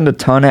 Like, I spend a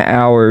ton of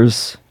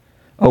hours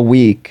a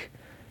week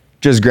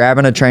just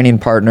grabbing a training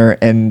partner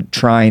and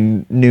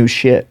trying new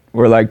shit,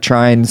 or like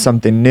trying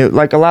something new,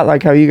 like a lot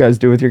like how you guys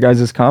do with your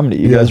guys' comedy.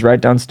 You guys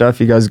write down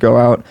stuff, you guys go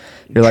out,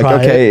 you're like,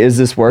 okay, is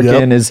this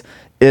working? Is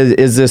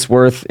this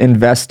worth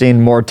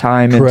investing more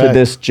time into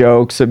this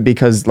joke? So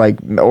because like,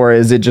 or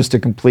is it just a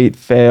complete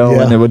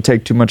fail and it would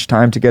take too much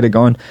time to get it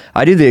going?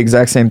 I do the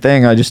exact same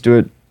thing. I just do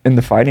it in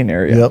the fighting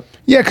area.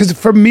 Yeah, because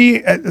for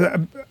me,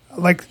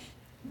 like,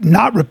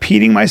 not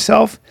repeating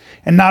myself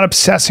and not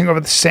obsessing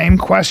over the same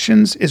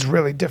questions is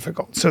really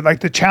difficult. So like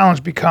the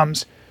challenge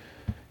becomes,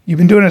 you've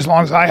been doing it as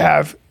long as I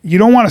have, you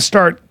don't want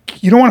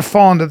to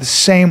fall into the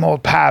same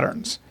old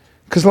patterns.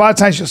 Because a lot of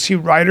times you'll see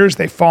writers,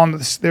 they fall into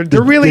this,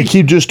 they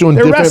keep just doing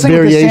different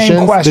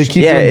variations. They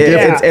keep doing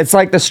different. It's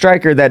like the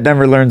striker that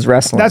never learns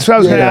wrestling. That's what I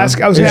was going to ask.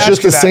 It's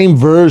just the same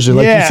version.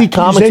 Like, you see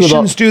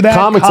comics do that.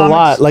 Comics a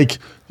lot. Like,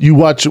 you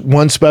watch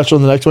one special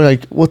and the next one,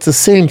 like, well, it's the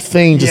same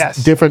thing,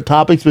 just different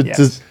topics, but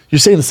just, you're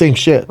saying the same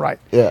shit. Right.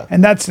 Yeah.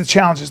 And that's the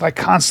challenge, is like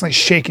constantly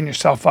shaking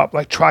yourself up,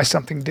 like try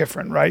something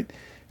different, right?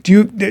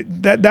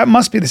 That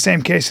must be the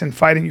same case in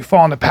fighting. You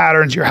fall into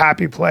patterns, your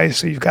happy place,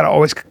 so you've got to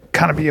always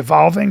kind of be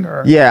evolving,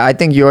 or? Yeah, I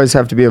think you always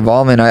have to be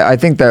evolving. I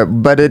think that,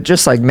 but it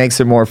just like makes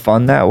it more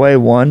fun that way,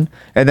 one.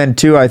 And then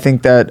two, I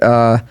think that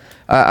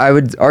I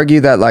would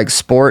argue that like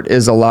sport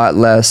is a lot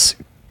less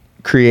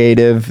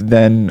creative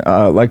than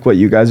like what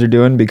you guys are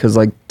doing, because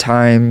like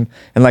time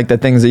and like the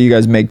things that you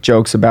guys make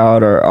jokes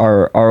about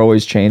are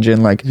always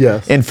changing. Like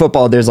in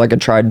football, there's like a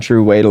tried and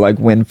true way to like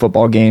win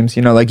football games.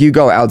 You know, like you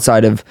go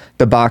outside of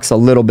the box a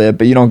little bit,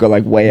 but you don't go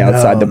like way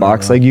outside the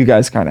box. Like you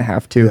guys kind of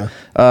have to.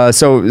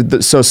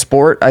 So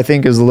sport, I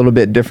think, is a little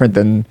bit different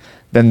than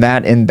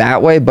that in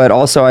that way. But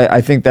also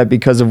I think that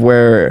because of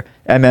where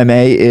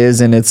MMA is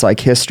in its like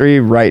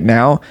history right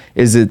now,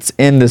 is it's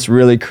in this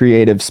really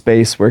creative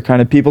space where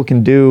kind of people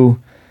can do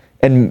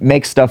and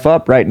make stuff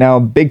up right now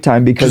big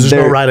time, because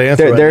there's no right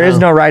answer. There is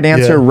no right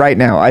answer right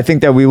now. I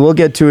think that we will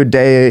get to a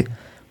day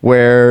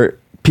where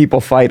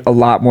people fight a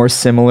lot more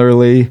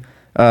similarly,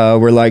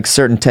 where like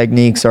certain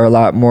techniques are a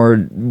lot more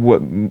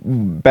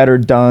better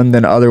done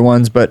than other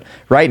ones. But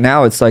right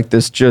now it's like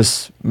this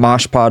just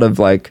mosh pot of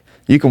like,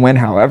 you can win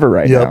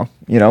however now,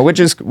 you know, which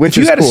is if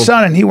you had cool. a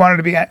son and he wanted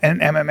to be an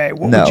MMA,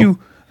 what would you,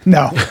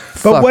 No.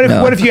 But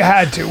what if you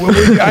had to?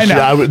 I know.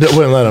 Yeah, I wouldn't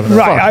let him.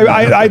 Right.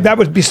 I that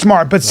would be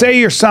smart. But say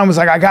your son was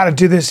like, I got to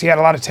do this. He had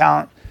a lot of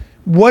talent.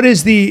 What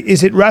is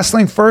is it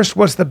wrestling first?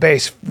 What's the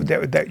base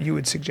that you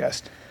would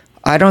suggest?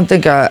 I don't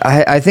think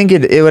I think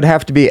it would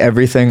have to be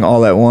everything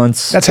all at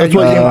once. That's how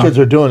kids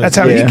are doing it. That's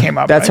how he came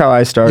up. That's right? how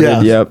I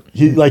started. Yeah.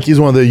 Yep. He's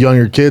one of the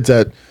younger kids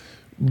that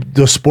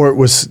the sport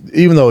was,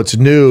 even though it's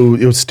new,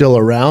 it was still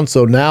around.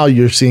 So now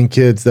you're seeing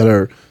kids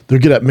they're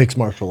good at mixed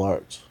martial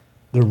arts.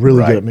 They're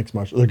really good at mixed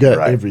martial arts. They're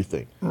good at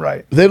everything.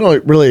 Right. They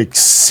don't really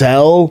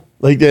excel.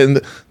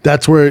 And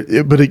that's where,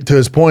 to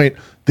his point,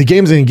 the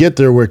game's going to get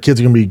there where kids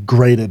are going to be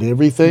great at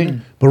everything.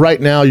 Mm-hmm. But right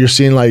now you're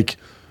seeing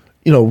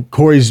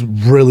Cory's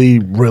really,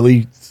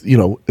 really,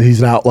 he's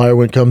an outlier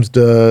when it comes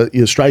to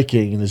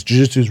striking, and his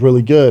jiu-jitsu is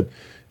really good.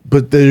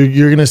 But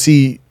you're going to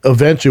see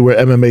eventually where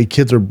MMA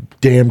kids are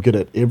damn good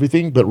at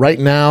everything. But right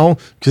now,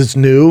 because it's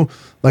new,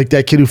 like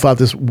that kid who fought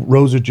this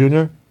Rosa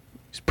Jr.,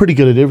 he's pretty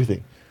good at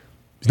everything.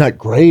 He's not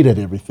great at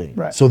everything.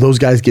 Right. So those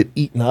guys get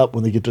eaten up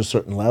when they get to a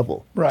certain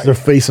level. Right. They're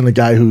facing a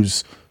guy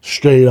who's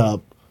straight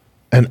up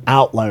an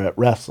outlier at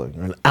wrestling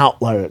or an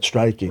outlier at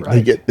striking.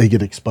 Right. They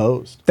get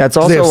exposed. That's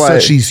also they have why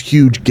such these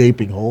huge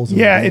gaping holes.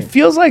 Yeah, it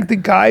feels like the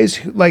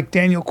guys like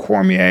Daniel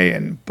Cormier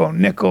and Bo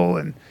Nickel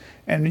and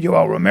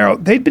Yoel Romero,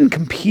 they've been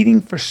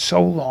competing for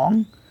so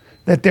long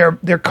that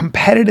their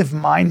competitive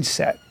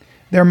mindset,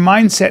 their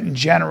mindset in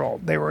general,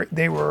 they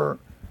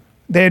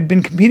had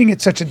been competing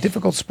at such a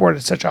difficult sport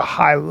at such a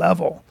high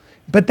level.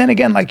 But then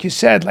again, like you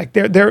said, like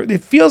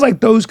it feels like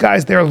those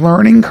guys, their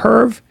learning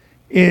curve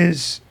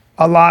is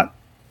a lot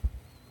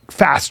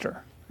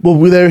faster. Well,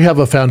 they have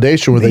a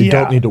foundation where they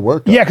don't need to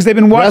work on. Yeah, because they've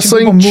been watching wrestling,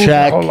 people move check.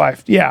 their whole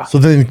life. Yeah. So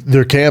then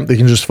their camp, they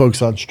can just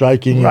focus on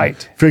striking, Right.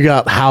 and figure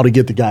out how to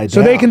get the guy down.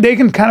 So they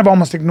can kind of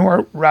almost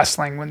ignore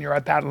wrestling when you're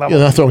at that level.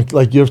 Not throwing,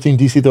 like, you ever seen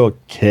DC throw a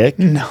kick?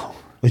 No.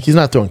 Like, he's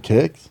not throwing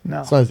kicks. No.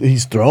 It's not,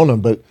 he's throwing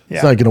them, but Yeah.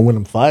 it's not going to win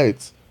him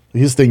fights.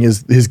 His thing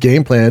is his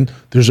game plan.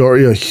 There's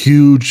already a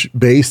huge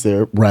base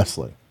there,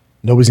 wrestling.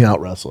 Nobody's going to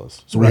out wrestle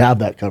us. So we have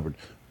that covered.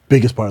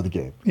 Biggest part of the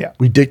game. Yeah.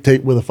 We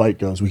dictate where the fight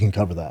goes. We can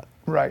cover that.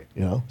 Right.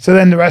 So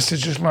then the rest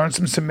is just learn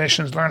some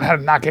submissions, learn how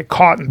to not get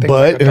caught and things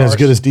like that. And as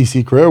good as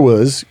DC career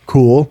was,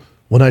 cool.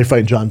 Well, now you're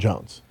fighting John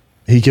Jones.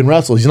 He can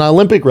wrestle. He's not an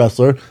Olympic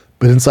wrestler,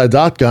 but inside the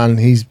octagon,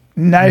 he's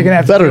now you're gonna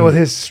have better to deal with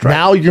his strike.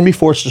 Now you're gonna be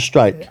forced to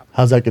strike. Yeah.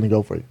 How's that gonna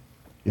go for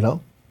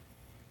you?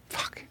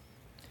 Fuck.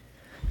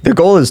 The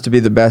goal is to be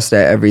the best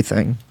at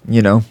everything,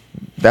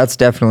 That's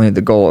definitely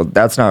the goal.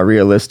 That's not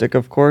realistic,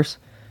 of course.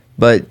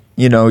 But,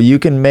 you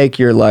can make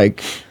your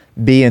like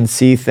B and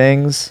C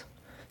things.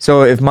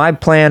 So if my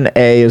plan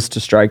A is to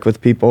strike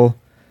with people,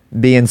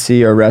 B and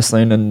C are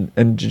wrestling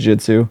and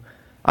jiu-jitsu,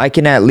 I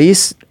can at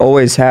least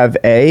always have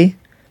A.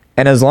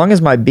 And as long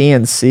as my B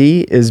and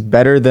C is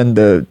better than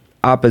the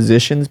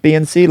opposition's B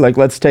and C, like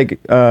let's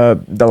take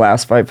the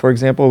last fight, for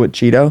example, with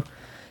Cheeto.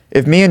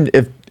 If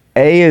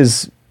A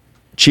is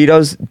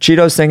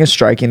Cheeto's thing is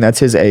striking, that's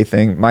his A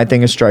thing. My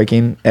thing is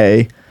striking,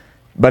 A.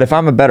 But if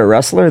I'm a better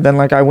wrestler, then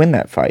like I win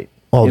that fight.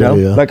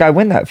 Like I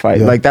win that fight.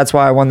 Yeah. Like that's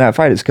why I won that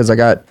fight. It's because I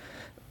got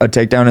a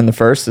takedown in the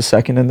first, the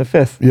second, and the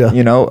fifth. Yeah.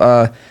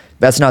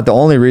 That's not the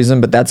only reason,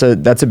 but that's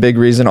a big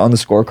reason on the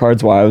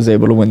scorecards why I was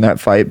able to win that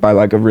fight by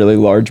like a really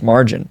large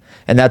margin.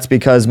 And that's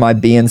because my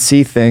B and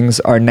C things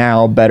are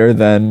now better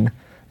than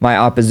my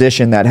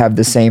opposition that have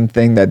the same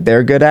thing that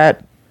they're good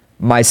at.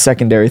 My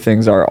secondary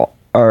things are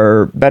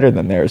better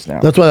than theirs now.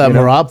 That's why that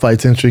Merab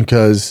fight's interesting,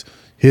 because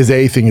his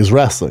A thing is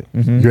wrestling.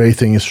 Mm-hmm. Your A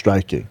thing is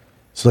striking.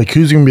 So like,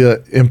 who's going to be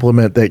able to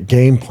implement that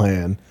game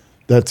plan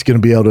that's going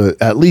to be able to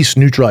at least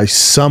neutralize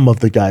some of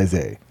the guy's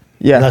A?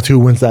 Yeah. And that's who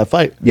wins that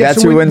fight. Yeah,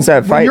 that's who wins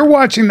that fight. When you're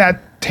watching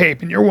that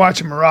tape and you're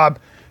watching Merab,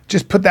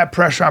 just put that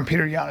pressure on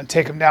Peter Yan and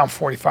take him down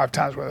 45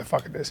 times, where the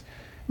fuck it is.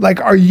 Like,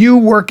 are you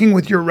working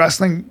with your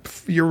wrestling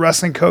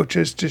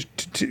coaches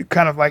to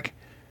kind of like,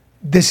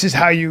 this is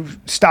how you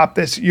stop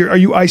this? Are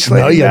you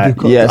isolating No, you that?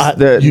 gotta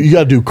do, Yes, you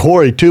got to do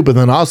Cory too, but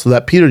then also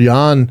that Peter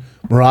Yan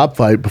Merab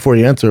fight, before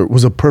you answer,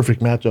 was a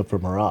perfect matchup for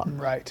Merab.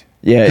 Right.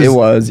 Yeah, it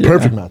was. Yeah.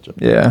 Perfect matchup.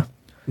 Yeah.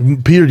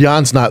 Peter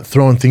Yan's not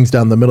throwing things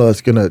down the middle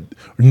that's going to,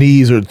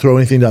 knees or throw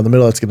anything down the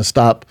middle that's going to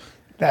stop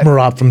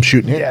Merab from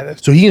shooting in. Yeah,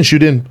 so he can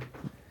shoot in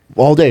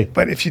all day.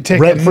 But if you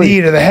take a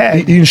knee to the head,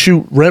 you can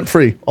shoot rent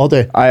free all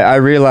day. I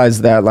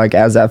realized that like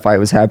as that fight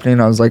was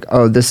happening, I was like,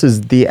 oh, this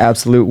is the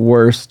absolute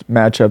worst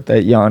matchup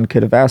that Yan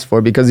could have asked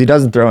for, because he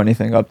doesn't throw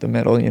anything up the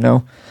middle,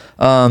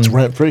 It's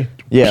rent free.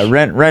 Yeah,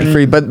 rent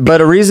free.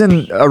 But a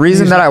reason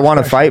that I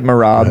want to fight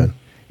Merab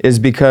is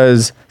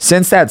because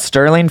since that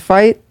Sterling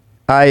fight,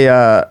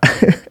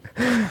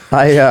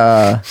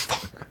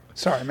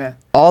 sorry, man.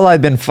 all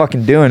I've been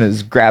fucking doing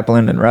is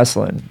grappling and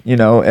wrestling,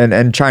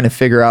 and trying to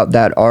figure out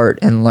that art.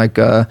 And like,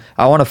 I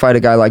want to fight a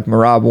guy like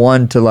Merab,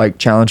 one, to like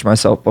challenge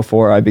myself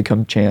before I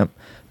become champ,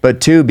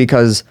 but two,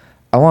 because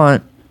I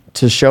want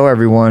to show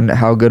everyone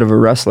how good of a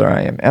wrestler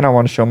I am, and I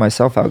want to show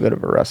myself how good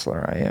of a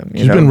wrestler I am.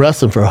 You've been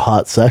wrestling for a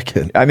hot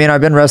second. I mean, I've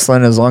been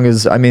wrestling as long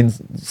as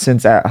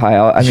since at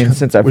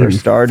since I first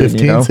started.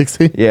 15,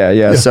 16?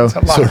 Yeah. So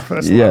That's a lot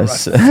of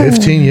yes,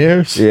 15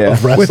 years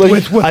of wrestling.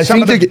 With I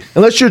some think of the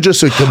unless you're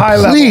just a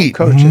complete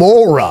coaches.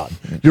 moron,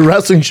 your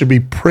wrestling should be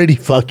pretty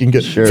fucking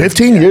good. Sure.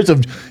 15 years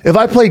of, if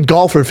I played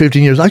golf for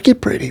 15 years, I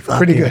get pretty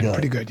fucking good.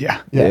 Pretty good.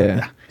 Yeah.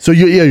 yeah. So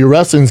your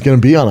wrestling's going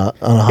to be on a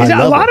high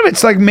level. A lot of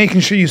it's like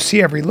making sure you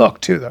see every look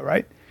too, though,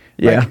 right?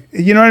 Yeah. Like,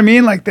 you know what I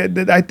mean? Like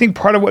I think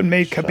part of what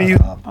made Khabib.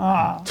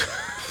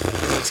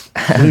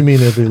 What do you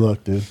mean every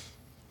look, dude?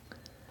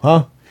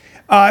 Huh?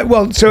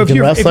 Well, so if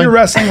you're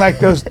wrestling like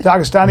those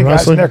Dagestani guys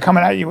wrestling? and they're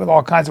coming at you with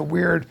all kinds of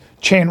weird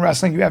chain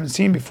wrestling you haven't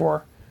seen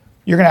before,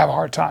 you're gonna have a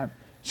hard time.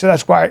 So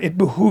that's why it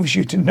behooves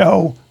you to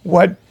know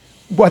what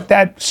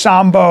that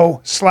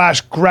Sambo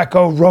 /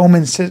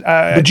 Greco-Roman.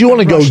 But you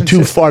want to go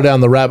too far down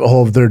the rabbit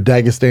hole of their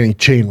Dagestani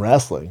chain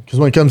wrestling, because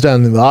when it comes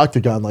down to the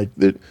octagon, like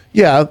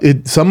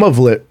some of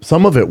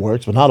it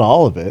works, but not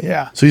all of it.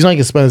 Yeah. So he's not going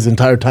to spend his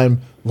entire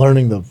time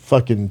learning the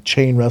fucking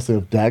chain wrestling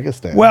of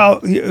Dagestan. Well,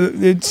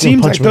 it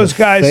seems like punch him in those the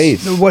guys,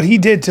 face. what he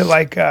did to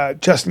like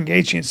Justin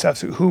Gaethje and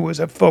stuff, who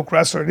was a folk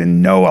wrestler,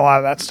 didn't know a lot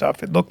of that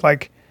stuff. It looked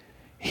like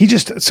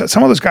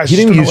some of those guys he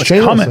just didn't don't know use what's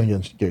chain coming. wrestling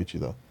against Gaethje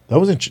though. That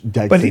wasn't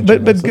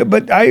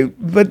Dagestan.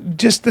 But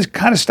just the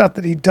kind of stuff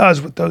that he does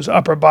with those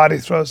upper body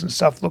throws and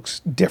stuff looks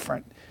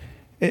different.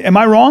 Am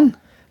I wrong?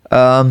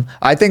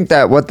 I think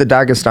that what the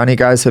Dagestani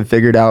guys have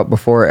figured out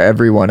before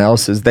everyone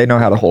else is they know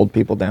how to hold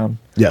people down.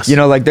 Yes. You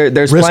know, like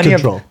there's Risk plenty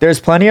control. of like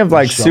there's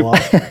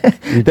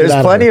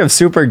plenty of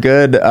super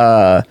good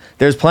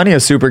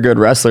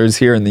wrestlers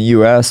here in the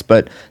US,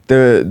 but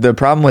the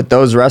problem with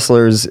those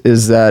wrestlers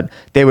is that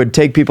they would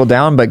take people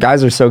down, but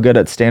guys are so good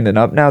at standing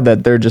up now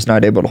that they're just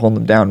not able to hold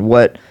them down.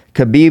 What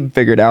Khabib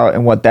figured out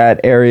and what that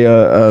area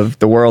of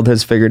the world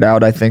has figured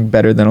out, I think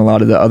better than a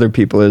lot of the other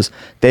people, is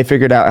they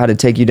figured out how to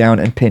take you down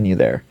and pin you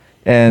there.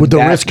 And with the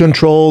wrist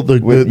control,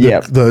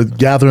 the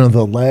gathering of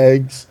the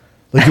legs.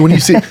 Like when you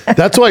see,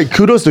 that's why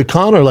kudos to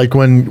Conor. Like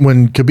when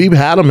Khabib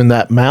had him in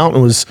that mount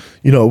and was,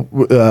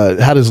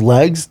 had his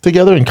legs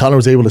together and Conor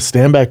was able to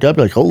stand back up,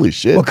 like, holy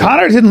shit. Well,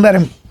 Conor didn't let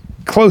him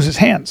close his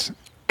hands.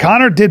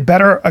 Conor did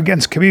better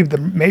against Khabib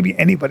than maybe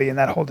anybody in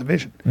that whole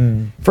division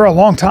for a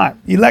long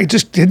time. He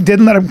just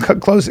didn't let him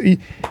close. He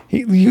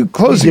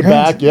closed your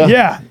hands. back,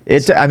 yeah.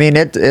 It took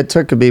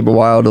Khabib a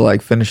while to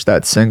like finish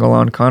that single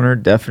on Conor,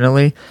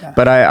 definitely. Yeah.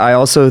 But I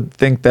also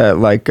think that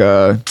like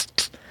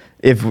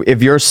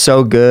if you're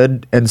so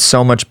good and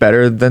so much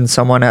better than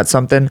someone at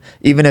something,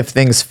 even if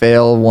things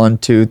fail 1,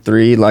 2,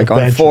 3, like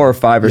on 4 or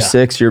 5 or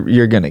 6,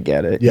 you're gonna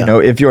get it. Yeah.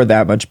 If you're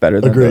that much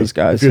better than those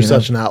guys. If you're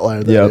such an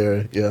outlier in that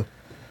area, yeah.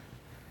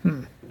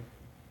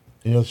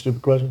 Any other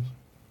stupid questions?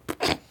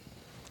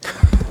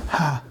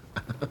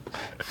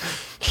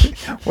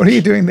 What are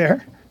you doing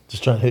there?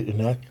 Just trying to hit your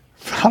neck.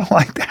 I don't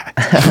like that.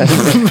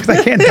 Because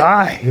I can't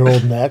die. Your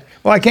old neck?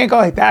 Well, I can't go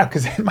like that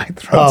because then my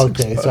throat's Oh,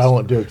 okay, exposed. so I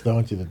won't do it because I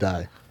want you to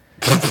die.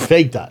 That's a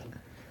fake die.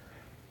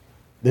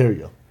 There we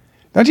go.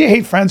 Don't you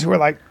hate friends who are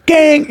like,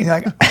 gang? And you're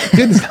like,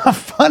 dude, it's not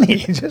funny.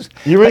 You just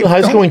You were in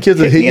high school when kids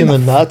would hit you in the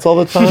nuts all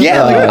the time?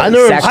 Yeah, like, I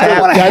never. sack I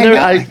don't want to hang out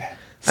like that.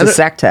 It's a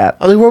sack tap.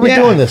 I was like, where are we Yeah,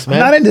 doing this, man?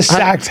 I'm not into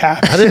sack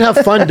taps. I didn't have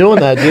fun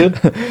doing that, dude.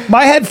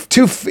 I had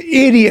 2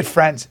 idiot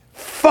friends.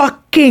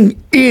 Fucking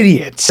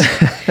idiots.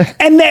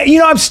 And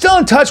I'm still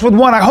in touch with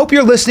one. I hope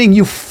you're listening,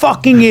 you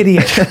fucking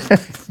idiot.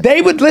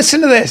 They would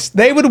listen to this.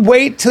 They would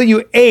wait till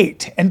you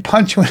ate and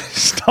punch you in the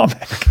stomach.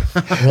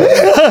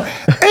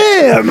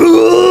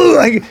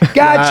 Like,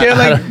 gotcha.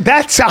 Like,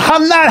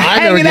 I'm not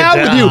hanging out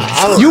with you.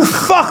 You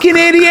fucking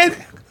idiot.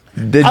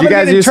 Did you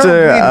guys used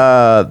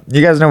to?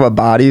 You guys know what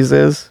bodies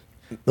is?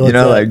 What's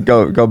that? Like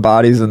go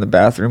bodies in the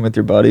bathroom with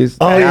your buddies.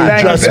 Oh, Bang a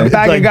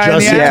guy in the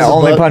ass. Yeah,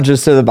 only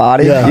punches to the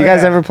body. Yeah. You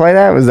guys ever play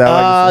that? Was that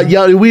like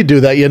yeah, we do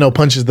that.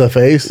 Punches to the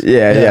face.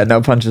 yeah,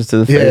 no punches to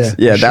the face.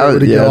 Yeah,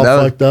 that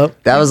was fucked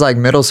up. That was like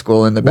middle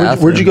school in the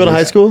bathroom. Where'd you go to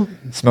high school?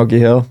 Smoky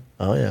Hill.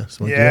 Oh yeah,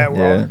 Smoky Yeah, Hill.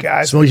 well, Yeah.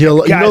 guys. Smoky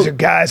Hill, Guys are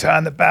guys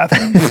in the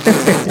bathroom.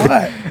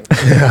 What?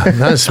 Yeah,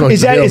 not Smoky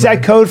Is that Hill, is man.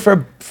 that code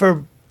for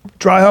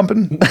dry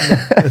humping?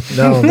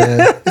 No, man.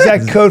 Is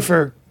that code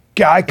for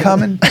guy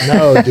coming?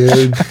 No,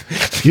 dude.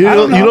 You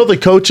don't know. know the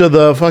coach of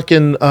the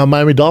fucking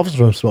Miami Dolphins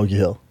from Smoky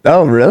Hill?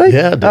 Oh, really?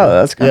 Yeah, dude. Oh,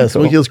 that's kind yeah. of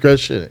cool. Smoky Hill's great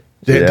shit.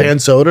 Yeah. Dan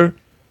Soder.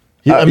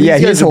 Yeah, these guys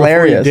he's are before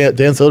you- hilarious.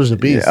 Dan Soder's a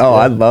beast. Oh,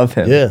 I love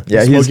him. Yeah,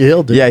 yeah, Smoky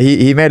Hill, dude. Yeah,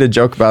 he made a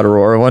joke about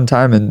Aurora one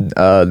time and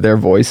their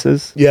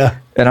voices. Yeah.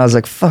 And I was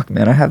like, fuck,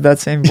 man, I have that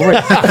same voice.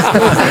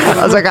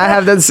 I was like, I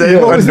have that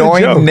same What was the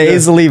annoying, joke?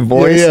 nasally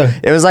voice. Yeah.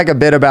 It was like a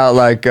bit about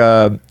like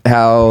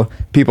how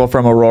people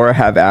from Aurora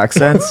have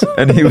accents.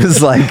 And he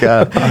was like,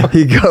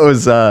 he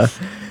goes,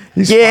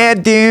 yeah,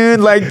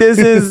 dude, like this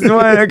is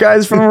one of the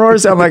guys from Aurora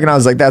sound like. And I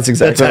was like, that's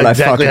exactly what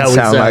exactly I how fucking we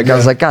sound sound, like. yeah. I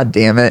was like, God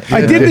damn it.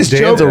 I did this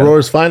Dan's joke.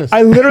 Aurora's finest.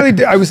 I literally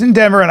did, I was in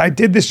Denver and I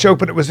did this joke,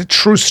 but it was a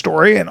true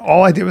story. And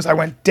all I did was I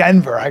went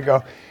Denver. I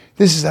go,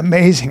 this is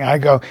amazing. I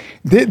go,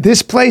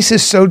 this place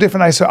is so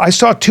different. I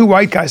saw 2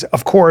 white guys,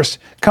 of course,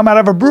 come out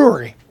of a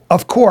brewery.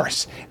 of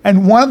course.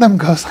 And one of them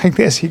goes like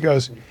this. He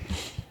goes,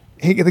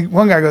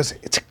 one guy goes,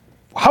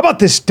 how about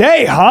this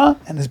day, huh?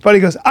 And his buddy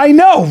goes, I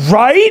know,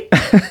 right?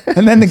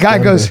 And then the guy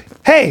goes,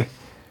 hey,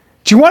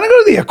 do you want to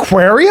go to the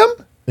aquarium?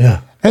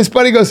 Yeah. And his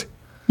buddy goes,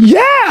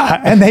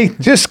 yeah. And they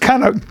just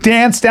kind of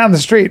dance down the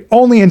street,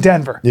 only in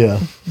Denver. Yeah.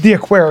 The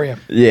aquarium.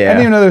 Yeah. I didn't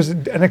even know there's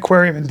an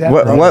aquarium in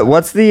Denver.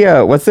 What's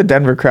the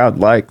Denver crowd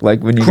like?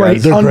 Like when you Great.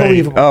 guys? They're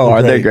Unbelievable. great. Oh,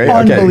 are they great? Okay.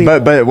 Unbelievable.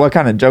 But what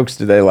kind of jokes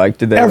do they like?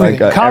 Do they Everything.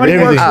 like Comedy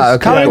everything. Works. Ah,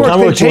 okay. Comedy Works,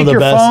 Comedy they Works take one of the your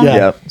best. phone. Yeah.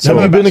 Yep.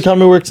 Have you been to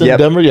Comedy Works in Yep.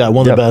 Denver? Yeah,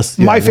 one of the best.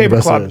 Yeah, My one of the favorite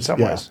best club there in is. some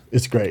Yeah, ways.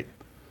 it's great.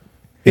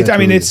 It's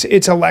really.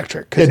 it's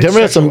electric. Yeah, Denver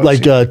has some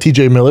like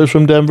TJ Miller's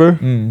from Denver.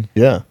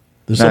 Yeah,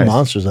 there's some Nice.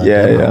 monsters out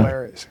Yeah, there. yeah.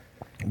 hilarious.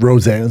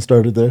 Roseanne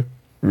started there.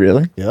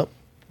 Really? Yep.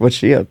 What's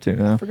she up to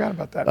now? Forgot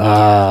about that.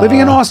 Living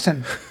in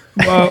Austin,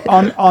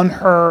 on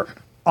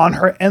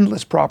her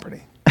endless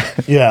property.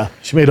 Yeah,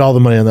 she made all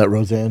the money on that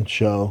Roseanne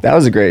show. That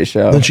was a great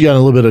show. Then she got in a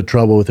little bit of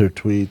trouble with her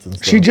tweets and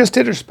stuff. She just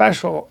did her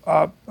special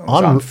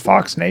on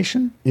Fox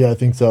Nation. Yeah, I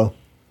think so.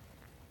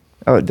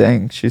 Oh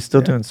dang, she's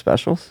still doing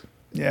specials.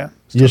 Yeah.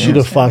 Yeah, she did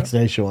a stand-up. Fox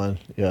Nation one.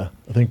 Yeah,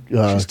 I think.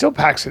 She still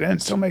packs it in,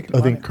 still making I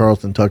money. think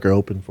Carlson Tucker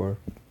opened for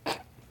her.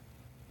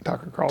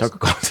 Tucker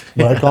Carlson.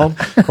 What I call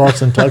him?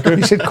 Carlson Tucker.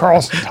 You said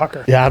Carlson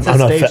Tucker. Yeah, It's a I'm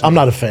not. stage I'm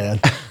not a fan.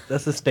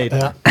 That's the state.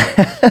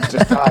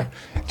 Just die.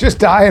 Just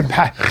die and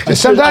pass.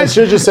 Just sometimes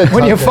should've just said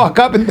when you Tucker. fuck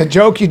up in the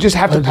joke, you just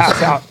have to pass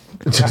out.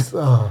 Just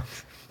the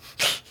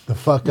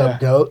fuck up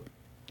goat.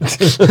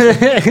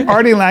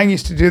 Artie Lang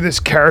used to do this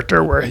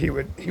character where he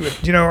would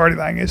you know who Artie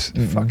Lang is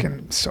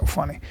fucking so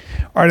funny.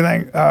 Artie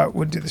Lang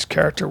would do this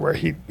character where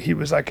he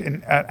was like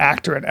an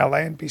actor in LA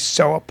and be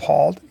so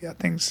appalled. Yeah,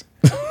 things.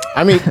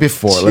 I mean,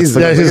 before. Let's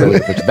look Yeah, at he's- the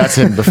picture. That's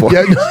him before.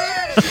 Yeah,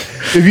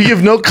 if you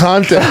give no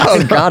context,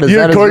 Oh, God, is you're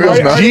that his Corey real goes,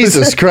 nose?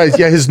 Jesus Christ!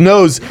 Yeah, his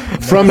nose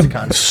from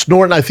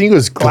snorting. I think it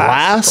was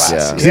glass.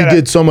 Glass. 'Cause he Yeah.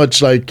 did so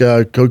much like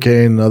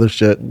cocaine and other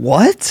shit.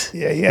 What?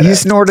 Yeah, he had He a-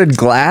 snorted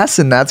glass,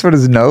 and that's what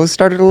his nose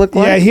started to look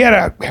like. Yeah, he had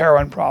a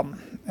heroin problem,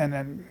 and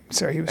then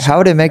so he was. How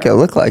would it make it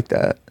look like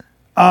that?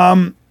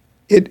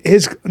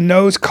 His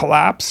nose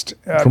collapsed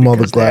From all the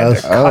because they had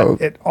to glass? cut Oh.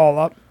 it all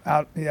up.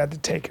 Out. He had to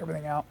take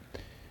everything out.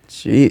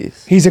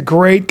 Jeez. He's a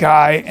great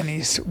guy, and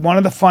he's one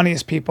of the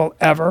funniest people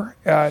ever,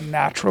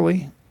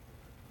 naturally.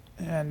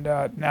 And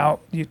now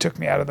you took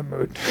me out of the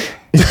mood.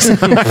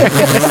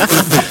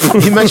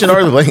 He mentioned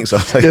Artie Lang, so I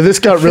was like, Yeah, this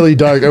got really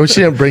dark. I wish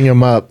you didn't bring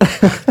him up.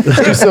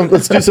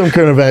 Let's do some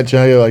current events.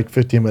 I got like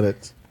 15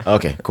 minutes.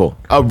 okay, cool.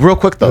 Real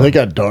quick Oh, though, they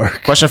got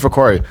dark. question for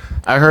Corey.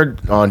 I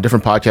heard on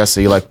different podcasts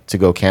that you like to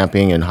go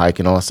camping and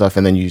hiking and all that stuff,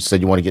 and then you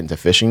said you want to get into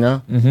fishing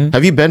now.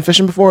 Have you been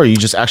fishing before, or you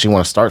just actually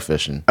want to start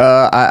fishing?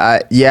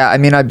 I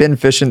mean, I've been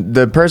fishing.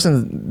 The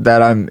person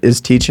that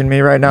is teaching me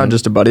right now,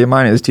 just a buddy of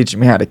mine, is teaching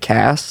me how to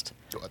cast.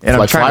 And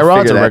Like I'm trying fly to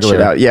rods figure or that regular?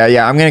 shit out.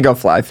 Yeah, I'm gonna go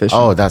fly fishing.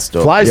 Oh, that's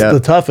dope. Fly's Yeah. the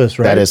toughest,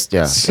 right? That is,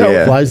 yeah. So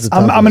Yeah. Fly's the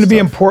toughest. I'm going to be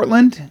in stuff.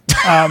 Portland,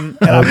 and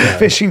I'm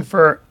fishing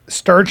for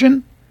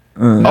sturgeon. I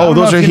Oh, don't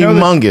those know are if you know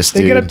this. humongous, They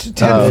dude. get up to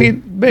 10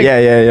 feet big.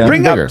 Yeah.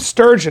 Bring Bigger. up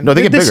sturgeon. No,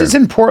 they get This bigger. is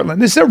in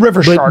Portland. This is a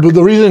river shark. But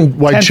the reason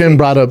why 10 Chin feet.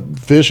 brought up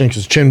fishing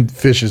because Chin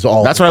fishes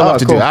all. That's what I love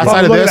to cool. do.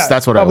 Outside Oh, of look at this, that.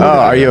 that's what I Oh, Oh, love.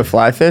 are you a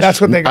fly fish?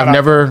 That's what they got. I've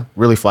never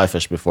really fly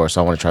fished before,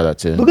 so I want to try that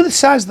too. Look at the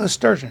size of those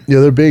sturgeon.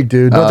 Yeah, they're big,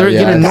 dude. No, they're yeah,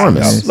 getting that's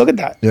enormous. nice. Look at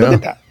that. Look Yeah.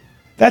 at that.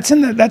 That's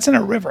in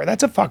a river.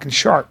 That's a fucking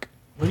shark.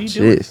 What are you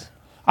doing? Jeez.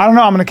 I don't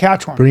know. I'm going to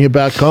catch one. Bring it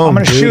back home. I'm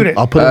gonna dude. shoot it.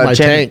 I'll put it in my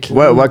Chin, tank.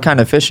 What kind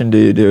of fishing do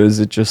you do? Is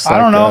it just? I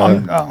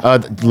don't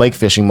like, know. Lake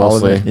fishing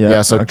mostly. of it, yeah,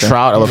 Yeah, so okay.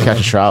 trout. I love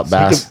catching trout,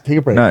 bass, Take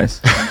a break. nice.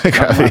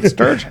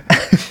 Sturgeon.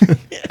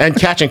 and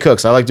catching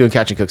cooks. I like doing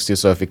catching cooks too.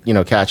 So if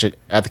you catch it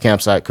at the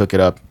campsite, cook it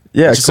up.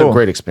 Yeah, it's just cool. a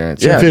great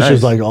experience. Yeah. Fishes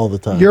nice. like all the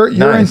time. You're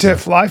Nice. into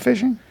fly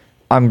fishing?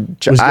 I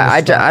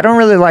don't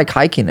really like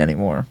hiking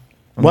anymore.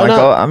 I'm Why like,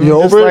 not? I'm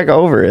You just over it? like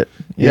over it.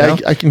 you yeah, know?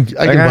 I can. I Like,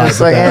 can I'm vibe just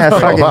with like, that. yeah,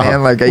 fuck it, wow.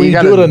 man. Like, When you you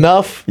gotta do it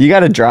enough. You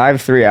got to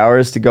drive 3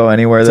 hours to go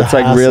anywhere It's a that's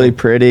like hassle. really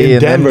pretty, In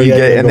and Denver, then you yeah,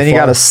 get, you and go then you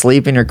got to far.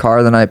 sleep in your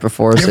car the night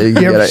before, so you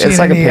can You get ever it. seen It's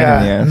like a any pain in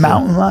the ass.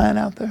 mountain lion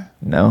out there?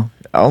 No,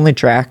 only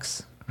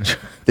tracks.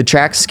 The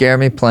tracks scare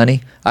me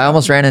plenty. I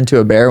almost ran into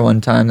a bear one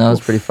time. That was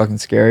pretty fucking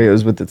scary. It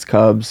was with its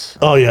cubs.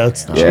 Oh yeah,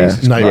 it's Yeah,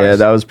 nightmares. yeah,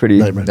 that was pretty.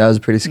 Nightmare. That was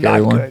a pretty scary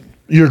Not one. good.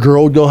 Your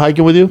girl would go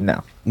hiking with you?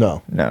 No,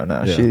 No.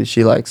 no. Yeah.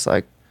 She likes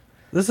like.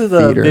 This is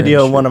a Theater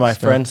video and one shit of my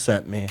stuff. friends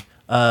sent me.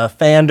 A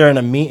fan during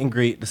a meet and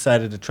greet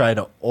decided to try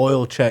to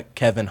oil check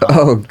Kevin Hart.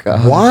 Oh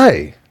god.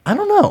 Why? I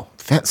don't know.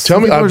 Tell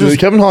me, Just,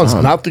 Kevin Hahn's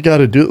not the guy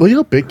to do it. Look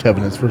how big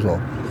Kevin is, first of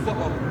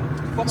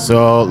all.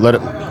 so let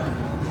it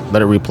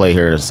replay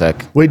here in a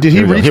sec. Wait, did he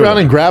Here we go, reach here we around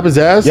go. and grab his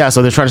ass? Yeah,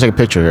 so they're trying to take a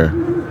picture here.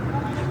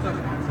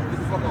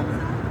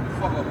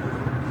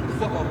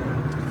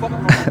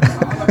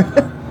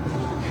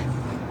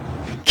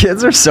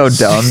 Kids are so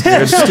dumb,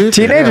 dude.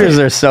 Teenagers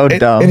are so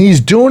dumb. And he's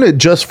doing it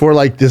just for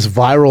like this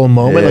viral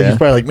moment. Like Yeah. he's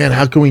probably like, man,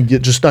 how can we not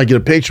get a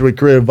picture but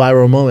create a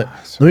viral moment?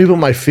 Let me put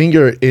my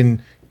finger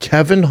in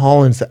Kevin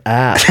Holland's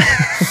ass.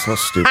 So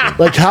stupid.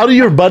 Like, how do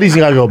your buddies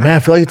gotta go, man, I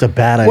feel like it's a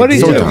bad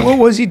idea. What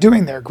was he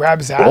doing there? Grab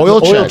his ass?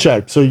 Oil Oil check.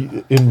 check. So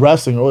in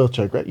wrestling, oil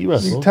check, right? You You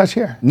wrestle. touch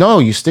here. No,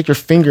 you stick your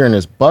finger in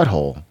his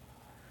butthole.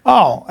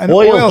 Oh, an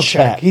Oil oil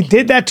check. check. He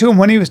did that to him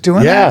when he was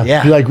doing Yeah. that?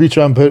 Yeah. He like reach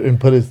around and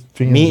put his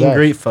finger Meet in his and ass.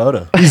 greet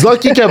photo. He's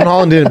lucky Kevin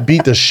Holland didn't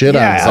beat the shit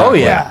out of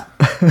his Yeah. ass.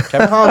 Oh, yeah.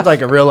 Kevin Holland's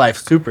like a real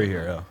life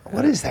superhero.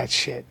 What is that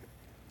shit?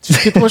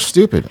 People are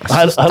stupid.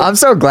 I'm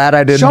so glad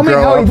I didn't Show me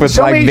grow how up he- with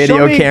show like me- video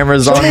show me-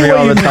 cameras show on me me what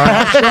all you the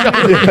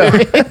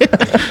mean.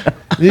 time.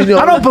 You know,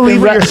 I don't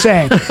believe what you're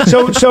saying.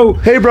 So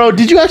Hey, bro,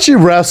 did you actually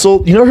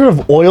wrestle? You never heard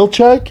of oil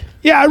check?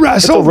 yeah, I It's a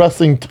wrestled.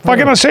 wrestling term.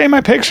 Fucking, I'll show you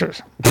my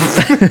pictures.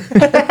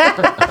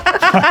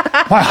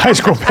 my high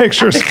school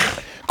pictures.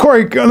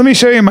 Corey, let me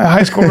show you my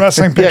high school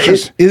wrestling Yeah,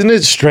 pictures. isn't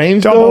it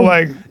strange Double though?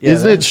 leg.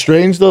 Isn't it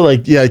strange though?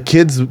 Like, yeah,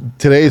 kids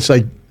today, it's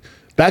like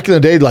back in the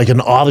day, like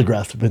an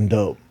autograph would have been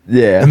dope.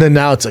 Yeah. And then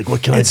now it's like,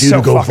 what can It's I do so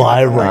to go fucking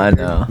viral? I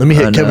know. Let me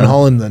I hit Kevin know.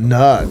 Holland in the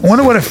nuts. I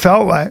wonder what it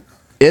felt like.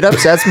 It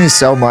upsets me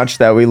so much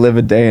that we live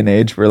a day and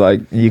age where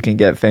like you can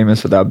get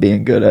famous without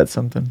being good at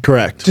something.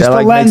 Correct. Just That, the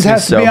like, lens makes me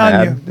has to so be on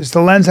mad. you. Just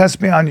the lens has to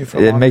be on you for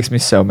It long. makes me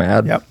so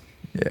mad. Yep.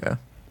 Yeah.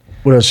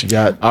 What else you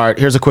got? All right,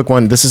 here's a quick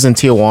one. This is in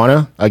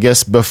Tijuana. I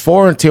guess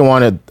before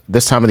Tijuana,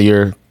 this time of the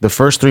year, the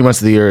first 3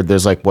 months of the year,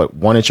 there's like,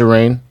 1 inch of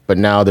rain, but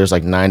now there's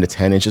like 9 to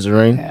 10 inches of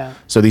rain. Yeah.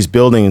 So these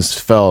buildings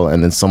fell,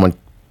 and then someone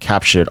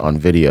captured it on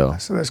video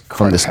So there's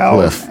from this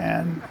cartels cliff.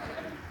 and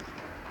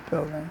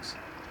buildings.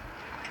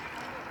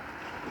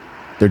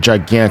 They're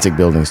gigantic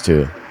buildings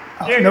too.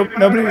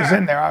 Nobody was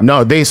in there.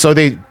 No, they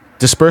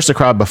dispersed the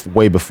crowd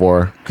way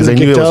before because they You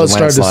knew could it tell was a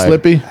it started to landslide.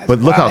 slippy. But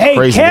look how Hey,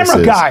 crazy camera this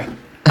is. guy.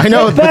 I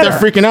know, Get but they're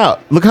better. freaking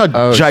out. Look how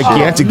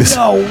gigantic this.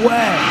 No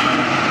way.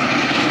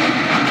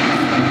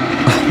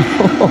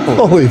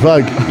 Holy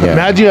fuck.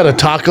 Imagine you had a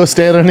taco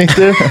stand underneath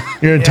there.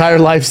 Your entire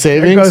life There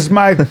savings. goes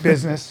my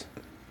business.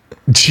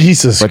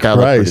 Jesus But that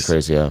looked pretty Christ.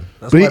 crazy, yeah.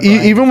 But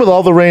even with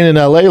all the rain in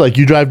LA, like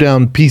you drive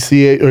down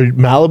PCA or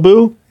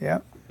Malibu, Yeah.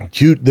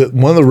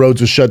 one of the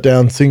roads was shut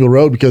down, single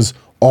road, because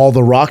all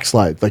the rock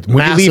slides, like When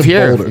you massive leave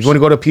here, boulders. if you want to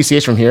go to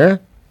PCH from here,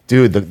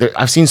 dude,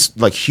 I've seen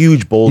like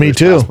huge boulders Me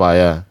too. pass by,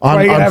 yeah. on,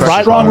 Well, you gotta on have a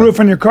Friday, strong roof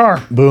on your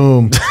car.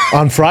 boom.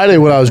 On Friday,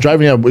 when I was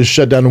driving, it was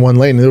shut down in one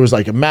lane, and there was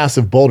like a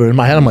massive boulder in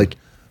my head. I'm like,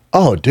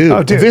 oh,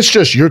 dude, if it's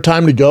just your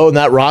time to go, and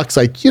that rock's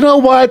like, you know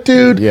what,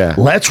 dude? Yeah.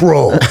 Let's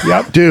roll.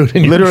 Yep. Dude,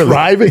 and you're Literally.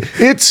 driving.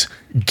 It's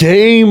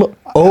game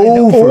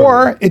over.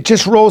 Or it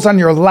just rolls on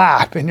your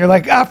lap and you're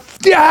like, yeah.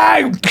 fuck,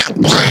 there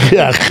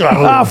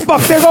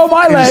go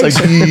my It's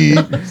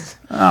legs.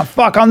 like,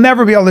 Fuck, I'll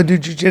never be able to do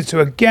jujitsu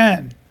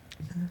again.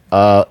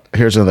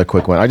 Here's another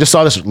quick one. I just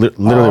saw this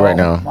literally right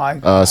my now.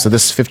 God. So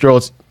this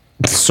 50-year-old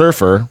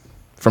surfer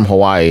from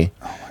Hawaii,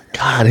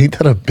 God, ain't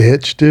that a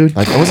bitch, dude?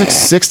 like it was like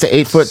 6 to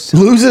 8 foot.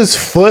 Loses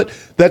foot.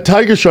 That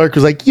tiger shark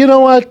was like, you know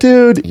what,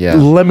 dude? Yeah.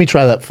 Let me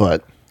try that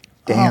foot.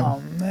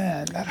 Oh,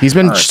 man. That He's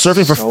been hurts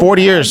surfing for so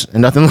 40 bad. years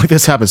and nothing like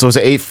this happened. So it was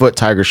an 8-foot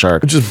tiger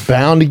shark. It's just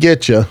bound to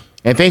get you.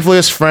 And thankfully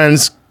his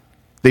friends,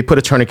 they put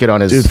a tourniquet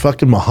on his Dude,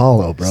 fucking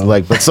mahalo, bro.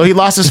 leg. But so he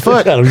lost his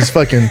foot. Yeah, he's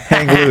fucking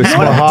hang loose.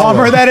 What a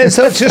bummer that is.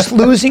 So it's just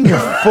losing your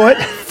foot.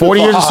 40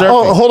 years of surfing.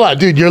 Oh, hold on,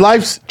 dude. Your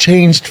life's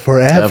changed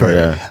forever. Ever,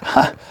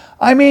 yeah.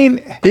 I mean,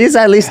 He's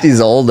at least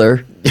he's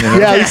older. You know?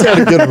 Yeah, he's had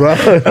a good run.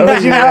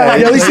 yeah,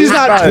 at least he's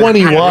not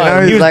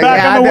 21. he was like, back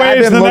yeah, on the I've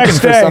waves been the looking next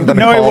for day. something to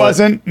No, he call it.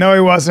 wasn't. No, he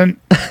wasn't.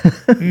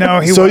 No,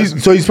 he So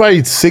wasn't. he's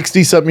probably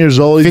 60-something years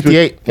old. He's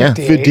 58, yeah.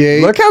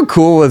 58. Look how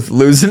cool with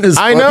losing his.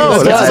 I foot know,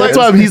 is. That's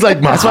why he's like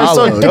That's why it's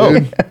so mahalo,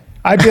 dope. dude.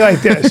 I'd be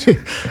like this.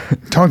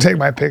 Don't take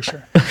my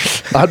picture.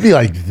 I'd be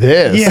like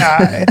this.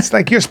 Yeah, it's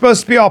like you're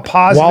supposed to be all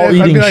positive. While I'd be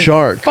eating like,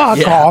 shark.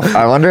 Fuck off.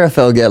 I wonder if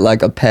he'll get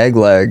like a peg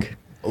leg.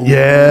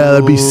 Yeah,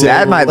 that'd be sick.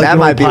 That might Like that an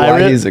might old be why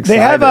pirate. he's excited.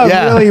 They have a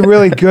Yeah. really,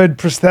 really good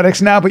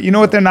prosthetics now, but you know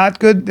what? They're not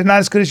good. They're not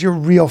as good as your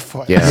real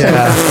foot. Yeah.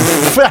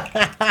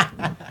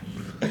 Yeah.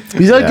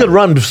 He's had a good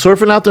run.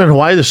 Surfing out there in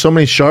Hawaii, there's so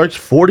many sharks.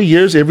 40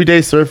 years, every day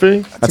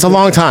surfing. That's a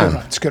long time.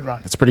 It's a good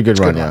run. It's a pretty good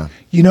run, yeah.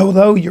 You know,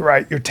 though, you're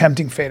right. You're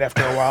tempting fate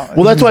after a while.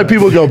 Well, that's why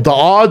people go, the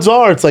odds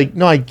are. It's like,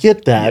 no, I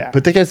get that. Yeah.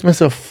 But that guy's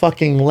missing a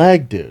fucking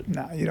leg, dude.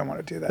 No, you don't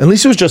want to do that. At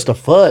least it was just a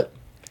foot.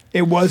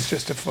 It was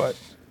just a foot.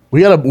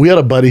 We had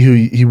a buddy who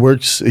he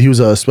was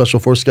a special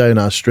force guy in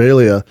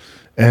Australia,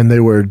 and they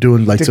were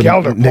doing like some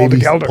Paul Navy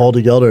DeGelder. Paul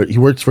DeGelder. He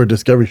works for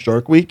Discovery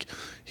Shark Week.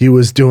 He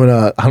was doing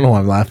I don't know why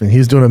I'm laughing. He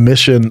was doing a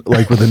mission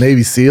like with the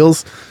Navy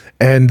SEALs,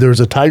 and there was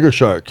a tiger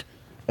shark.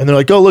 And they're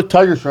like, oh, look,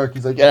 tiger shark.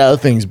 He's like, yeah,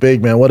 that thing's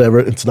big, man, whatever.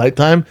 It's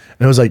nighttime.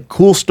 And it was like,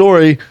 cool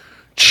story.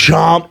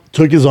 Chomp,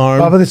 took his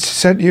arm.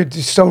 Bubba, you're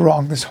so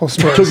wrong. This whole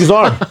story. Took his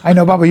arm. I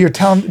know, Bubba. You're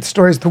telling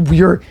stories.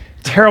 You're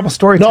terrible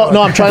storyteller.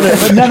 No, I'm trying to-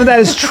 But none of that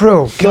is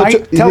true. Can No, I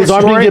his tell the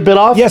arm story? didn't get bit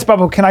off? Yes,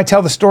 Bubba. Can I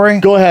tell the story?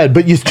 Go ahead,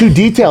 but it's too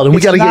detailed, and we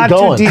It's got to get not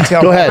going. too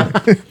detailed. Go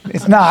ahead.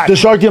 It's not. The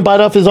shark didn't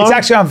bite off his arm? It's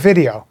actually on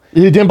video.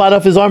 He didn't bite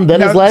off his arm,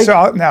 then his leg?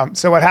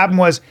 So what happened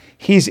was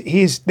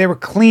they were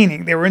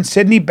cleaning. They were in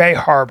Sydney Bay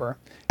Harbor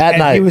At and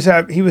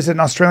night. He was an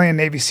Australian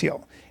Navy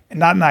SEAL,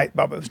 Not night,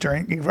 Bubba.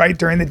 It was right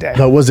during the day.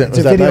 No, it wasn't. It's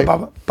Was a that video, night?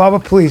 Bubba.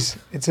 Bubba, please.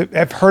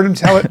 I've heard him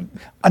tell it.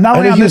 Not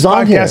only know on he this was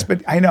on here. podcast,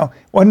 but I know.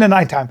 Wasn't at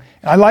nighttime.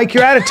 And I like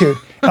your attitude.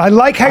 And I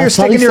like how you're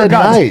thought sticking he to your said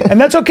guns. night. And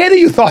that's okay that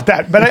you thought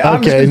that. But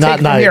I'm just Okay, going to not take it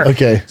from night. here.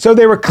 Okay. So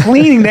they were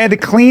cleaning. They had to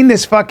clean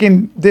this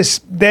fucking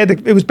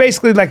it was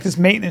basically like this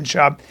maintenance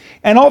job.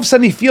 And all of a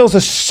sudden he feels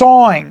a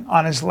sawing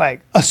on his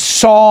leg. A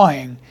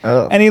sawing.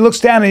 Oh. And he looks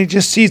down and he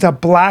just sees a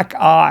black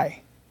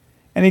eye.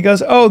 And he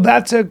goes, "Oh,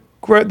 that's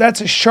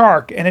a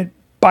shark," and it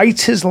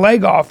bites his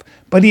leg off,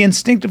 but he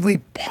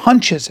instinctively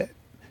punches it,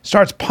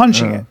 starts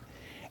punching it.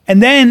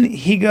 And then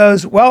he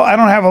goes, "Well, I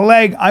don't have a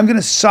leg. I'm going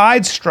to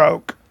side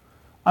stroke.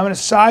 I'm going to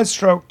side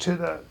stroke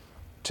to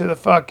the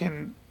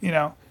fucking,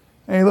 and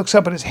he looks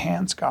up and his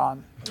hand's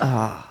gone.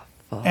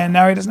 And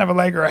now he doesn't have a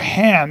leg or a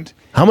hand.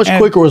 How much And-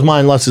 quicker was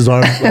mine? Less his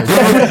arm. No,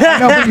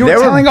 but you were They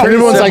were telling pretty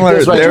Everyone's like similar.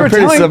 this, right? They you were were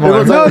pretty telling-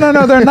 similar.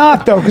 No, they're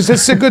not though, because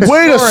it's a good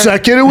Wait a story.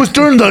 second. It was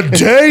during the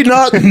day,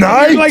 not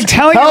night. You're like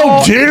telling it How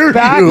all dare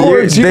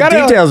backwards. you? You The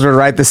gotta- details were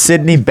right. The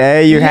Sydney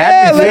Bay. You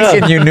had me let's-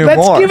 thinking you knew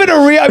let's more. give it a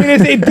real. I mean,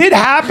 it did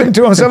happen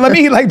to him. So let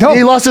me don't.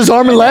 He lost his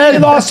arm and leg. He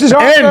lost his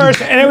arm End.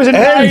 first, and it was a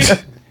night.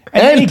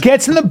 And then he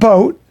gets in the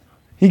boat.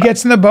 He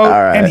gets in the boat,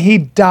 All right. and he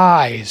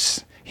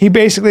dies. He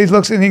basically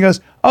looks and he goes,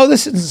 "Oh,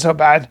 this isn't so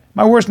bad.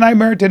 My worst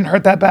nightmare didn't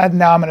hurt that bad.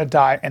 Now I'm going to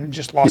die," and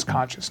just lost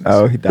consciousness.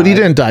 Oh, he died. But he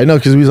didn't die. No,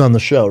 because he was on the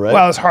show, right?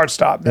 Well, his heart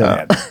stopped.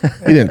 Then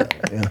He didn't.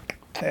 Yeah.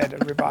 they had to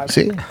revive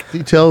him. See?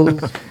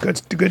 Details.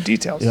 Good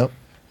details. Yep.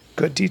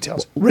 Good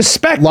details.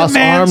 Respect Lost the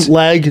man's arm,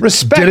 leg,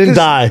 didn't his,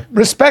 die.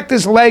 Respect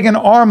his leg and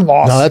arm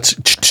loss. No, that's.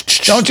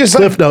 Don't just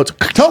Cliff notes.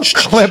 Don't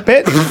clip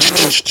it.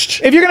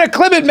 If you're gonna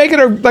clip it, make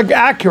it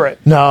accurate.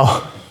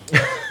 No.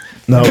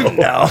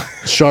 No.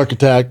 Shark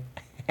attack.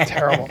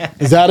 Terrible.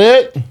 Is that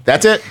it?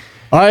 That's it.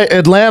 All right,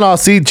 Atlanta. I'll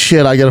see.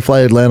 Shit, I got to fly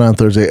to Atlanta on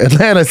Thursday.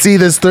 Atlanta, see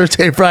this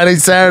Thursday, Friday,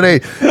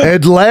 Saturday.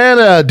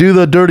 Atlanta, do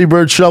the Dirty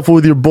Bird Shuffle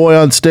with your boy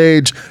on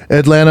stage.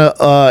 Atlanta,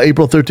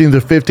 April 13th to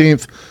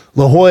 15th.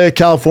 La Jolla,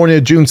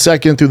 California, June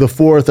 2nd through the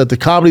 4th at the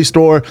Comedy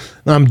Store.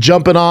 And I'm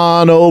jumping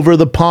on over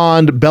the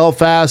pond.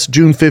 Belfast,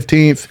 June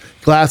 15th.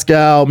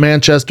 Glasgow,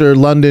 Manchester,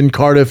 London,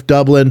 Cardiff,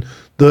 Dublin.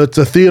 It's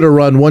a theater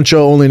run, one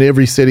show only in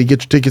every city.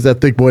 Get your tickets at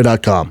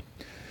thickboy.com.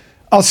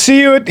 I'll see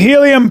you at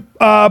Helium,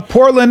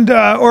 Portland,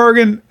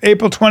 Oregon,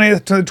 April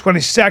 20th to the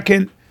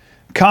 22nd.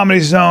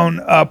 Comedy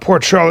Zone,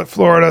 Port Charlotte,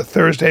 Florida,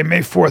 Thursday, May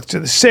 4th to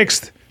the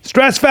 6th.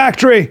 Stress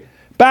Factory,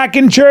 back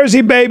in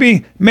Jersey,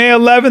 baby, May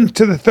 11th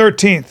to the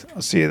 13th.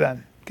 I'll see you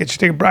then. Get your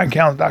ticket at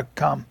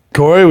BrianCallen.com.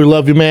 Corey, we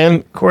love you,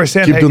 man. Cory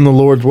Keep Sandhagen. doing the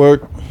Lord's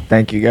work.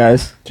 Thank you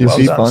guys. Keep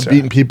Well done, sir.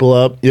 beating people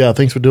up. Yeah,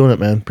 thanks for doing it,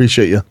 man.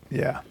 Appreciate you.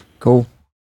 Yeah. Cool.